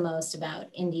asked the most about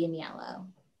Indian yellow,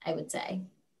 I would say,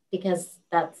 because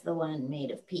that's the one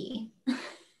made of pea.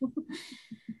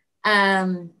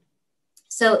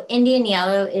 So Indian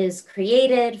yellow is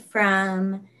created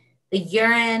from the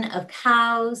urine of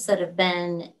cows that have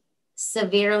been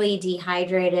severely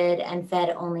dehydrated and fed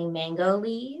only mango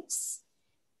leaves.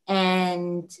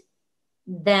 And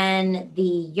then the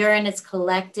urine is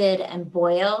collected and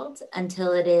boiled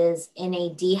until it is in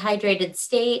a dehydrated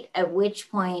state, at which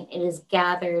point it is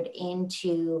gathered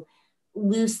into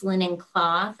loose linen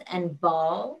cloth and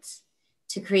balled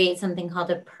to create something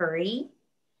called a puri.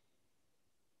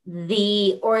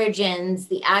 The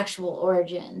actual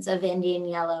origins of Indian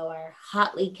yellow are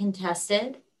hotly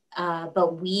contested,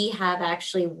 but we have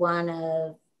actually one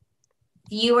of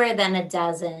fewer than a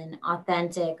dozen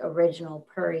authentic original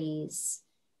puris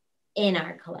in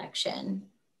our collection.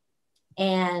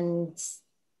 And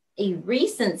a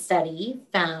recent study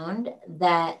found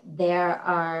that there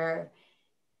are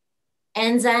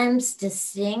enzymes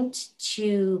distinct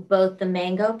to both the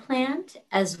mango plant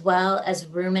as well as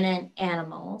ruminant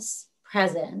animals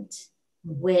present,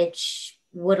 which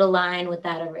would align with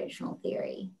that original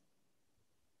theory.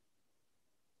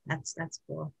 That's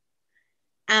cool.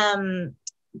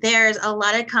 There's a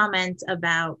lot of comments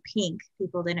about pink.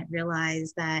 People didn't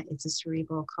realize that it's a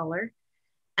cerebral color.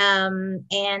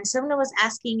 And someone was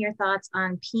asking your thoughts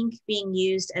on pink being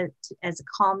used as a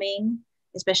calming,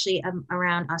 especially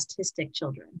around autistic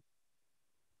children.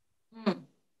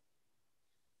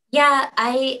 Yeah,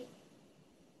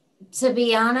 to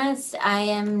be honest, I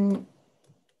am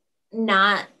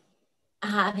not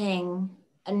having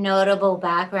a notable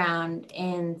background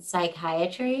in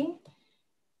psychiatry.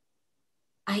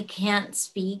 I can't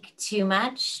speak too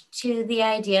much to the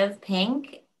idea of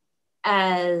pink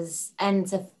and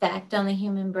its effect on the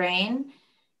human brain.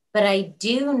 But I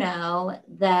do know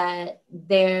that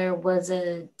there was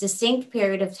a distinct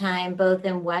period of time, both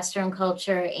in Western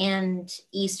culture and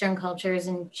Eastern cultures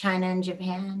in China and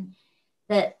Japan,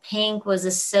 that pink was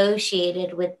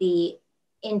associated with the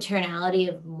internality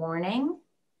of mourning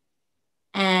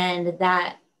and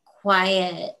that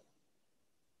quiet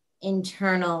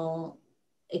internal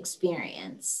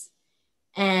experience.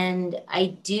 And I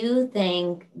do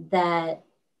think that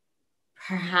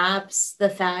perhaps the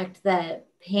fact that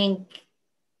pink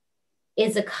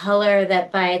is a color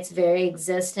that by its very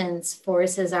existence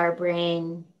forces our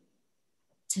brain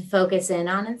to focus in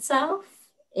on itself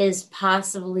is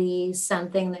possibly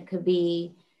something that could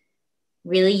be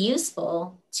really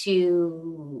useful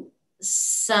to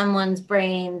someone's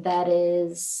brain that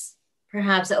is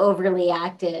perhaps overly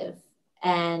active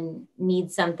and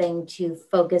needs something to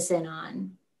focus in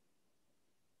on.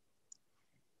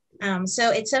 So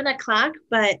it's 7 o'clock,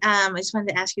 but I just wanted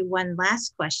to ask you one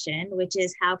last question, which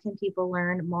is how can people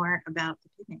learn more about the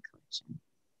pigment collection? collection?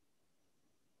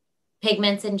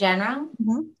 Pigments in general?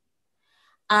 Mm-hmm.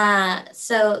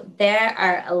 So there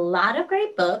are a lot of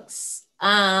great books,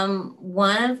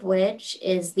 one of which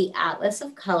is The Atlas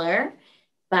of Color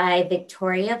by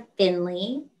Victoria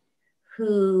Finley,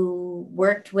 who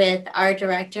worked with art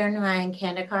director Narayan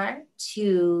Kandekar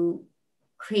to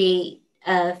create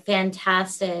a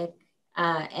fantastic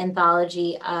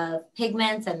anthology of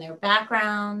pigments and their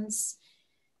backgrounds.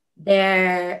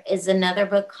 There is another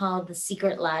book called The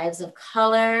Secret Lives of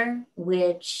Color,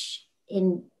 which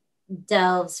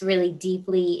delves really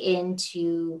deeply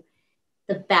into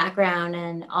the background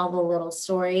and all the little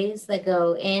stories that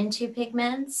go into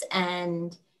pigments,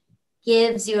 and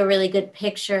gives you a really good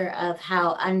picture of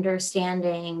how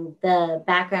understanding the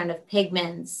background of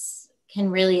pigments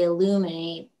can really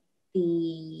illuminate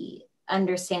the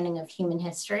understanding of human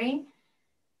history.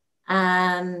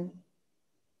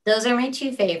 Those are my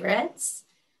two favorites.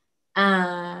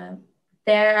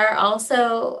 There are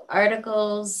also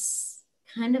articles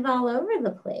kind of all over the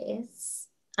place.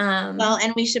 Well,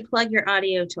 and we should plug your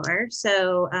audio tour.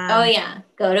 So, oh yeah,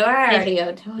 go to our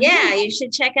audio tour. Yeah, you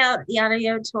should check out the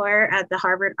audio tour at the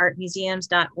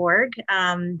harvardartmuseums.org.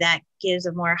 That gives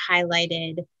a more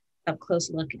highlighted, up close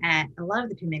look at a lot of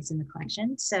the pigments in the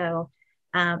collection. So,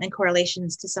 and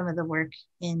correlations to some of the work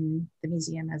in the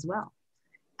museum as well.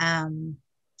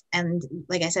 And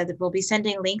like I said, we'll be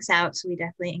sending links out, so we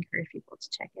definitely encourage people to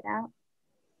check it out.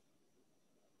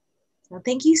 So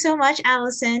thank you so much,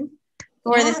 Alison,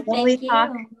 for this lovely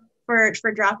talk, for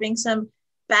dropping some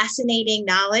fascinating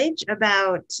knowledge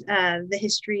about the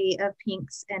history of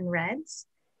pinks and reds.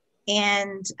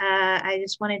 And I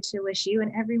just wanted to wish you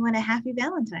and everyone a happy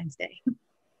Valentine's Day.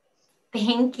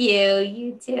 Thank you.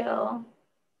 You too.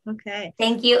 Okay.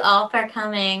 Thank you all for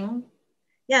coming.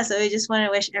 Yeah, so I just want to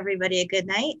wish everybody a good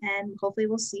night, and hopefully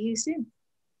we'll see you soon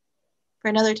for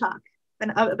another talk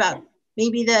about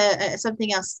maybe the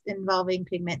something else involving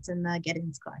pigments in the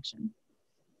Giddens collection.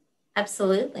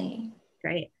 Absolutely.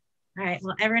 Great. All right.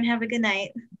 Well, everyone have a good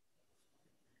night.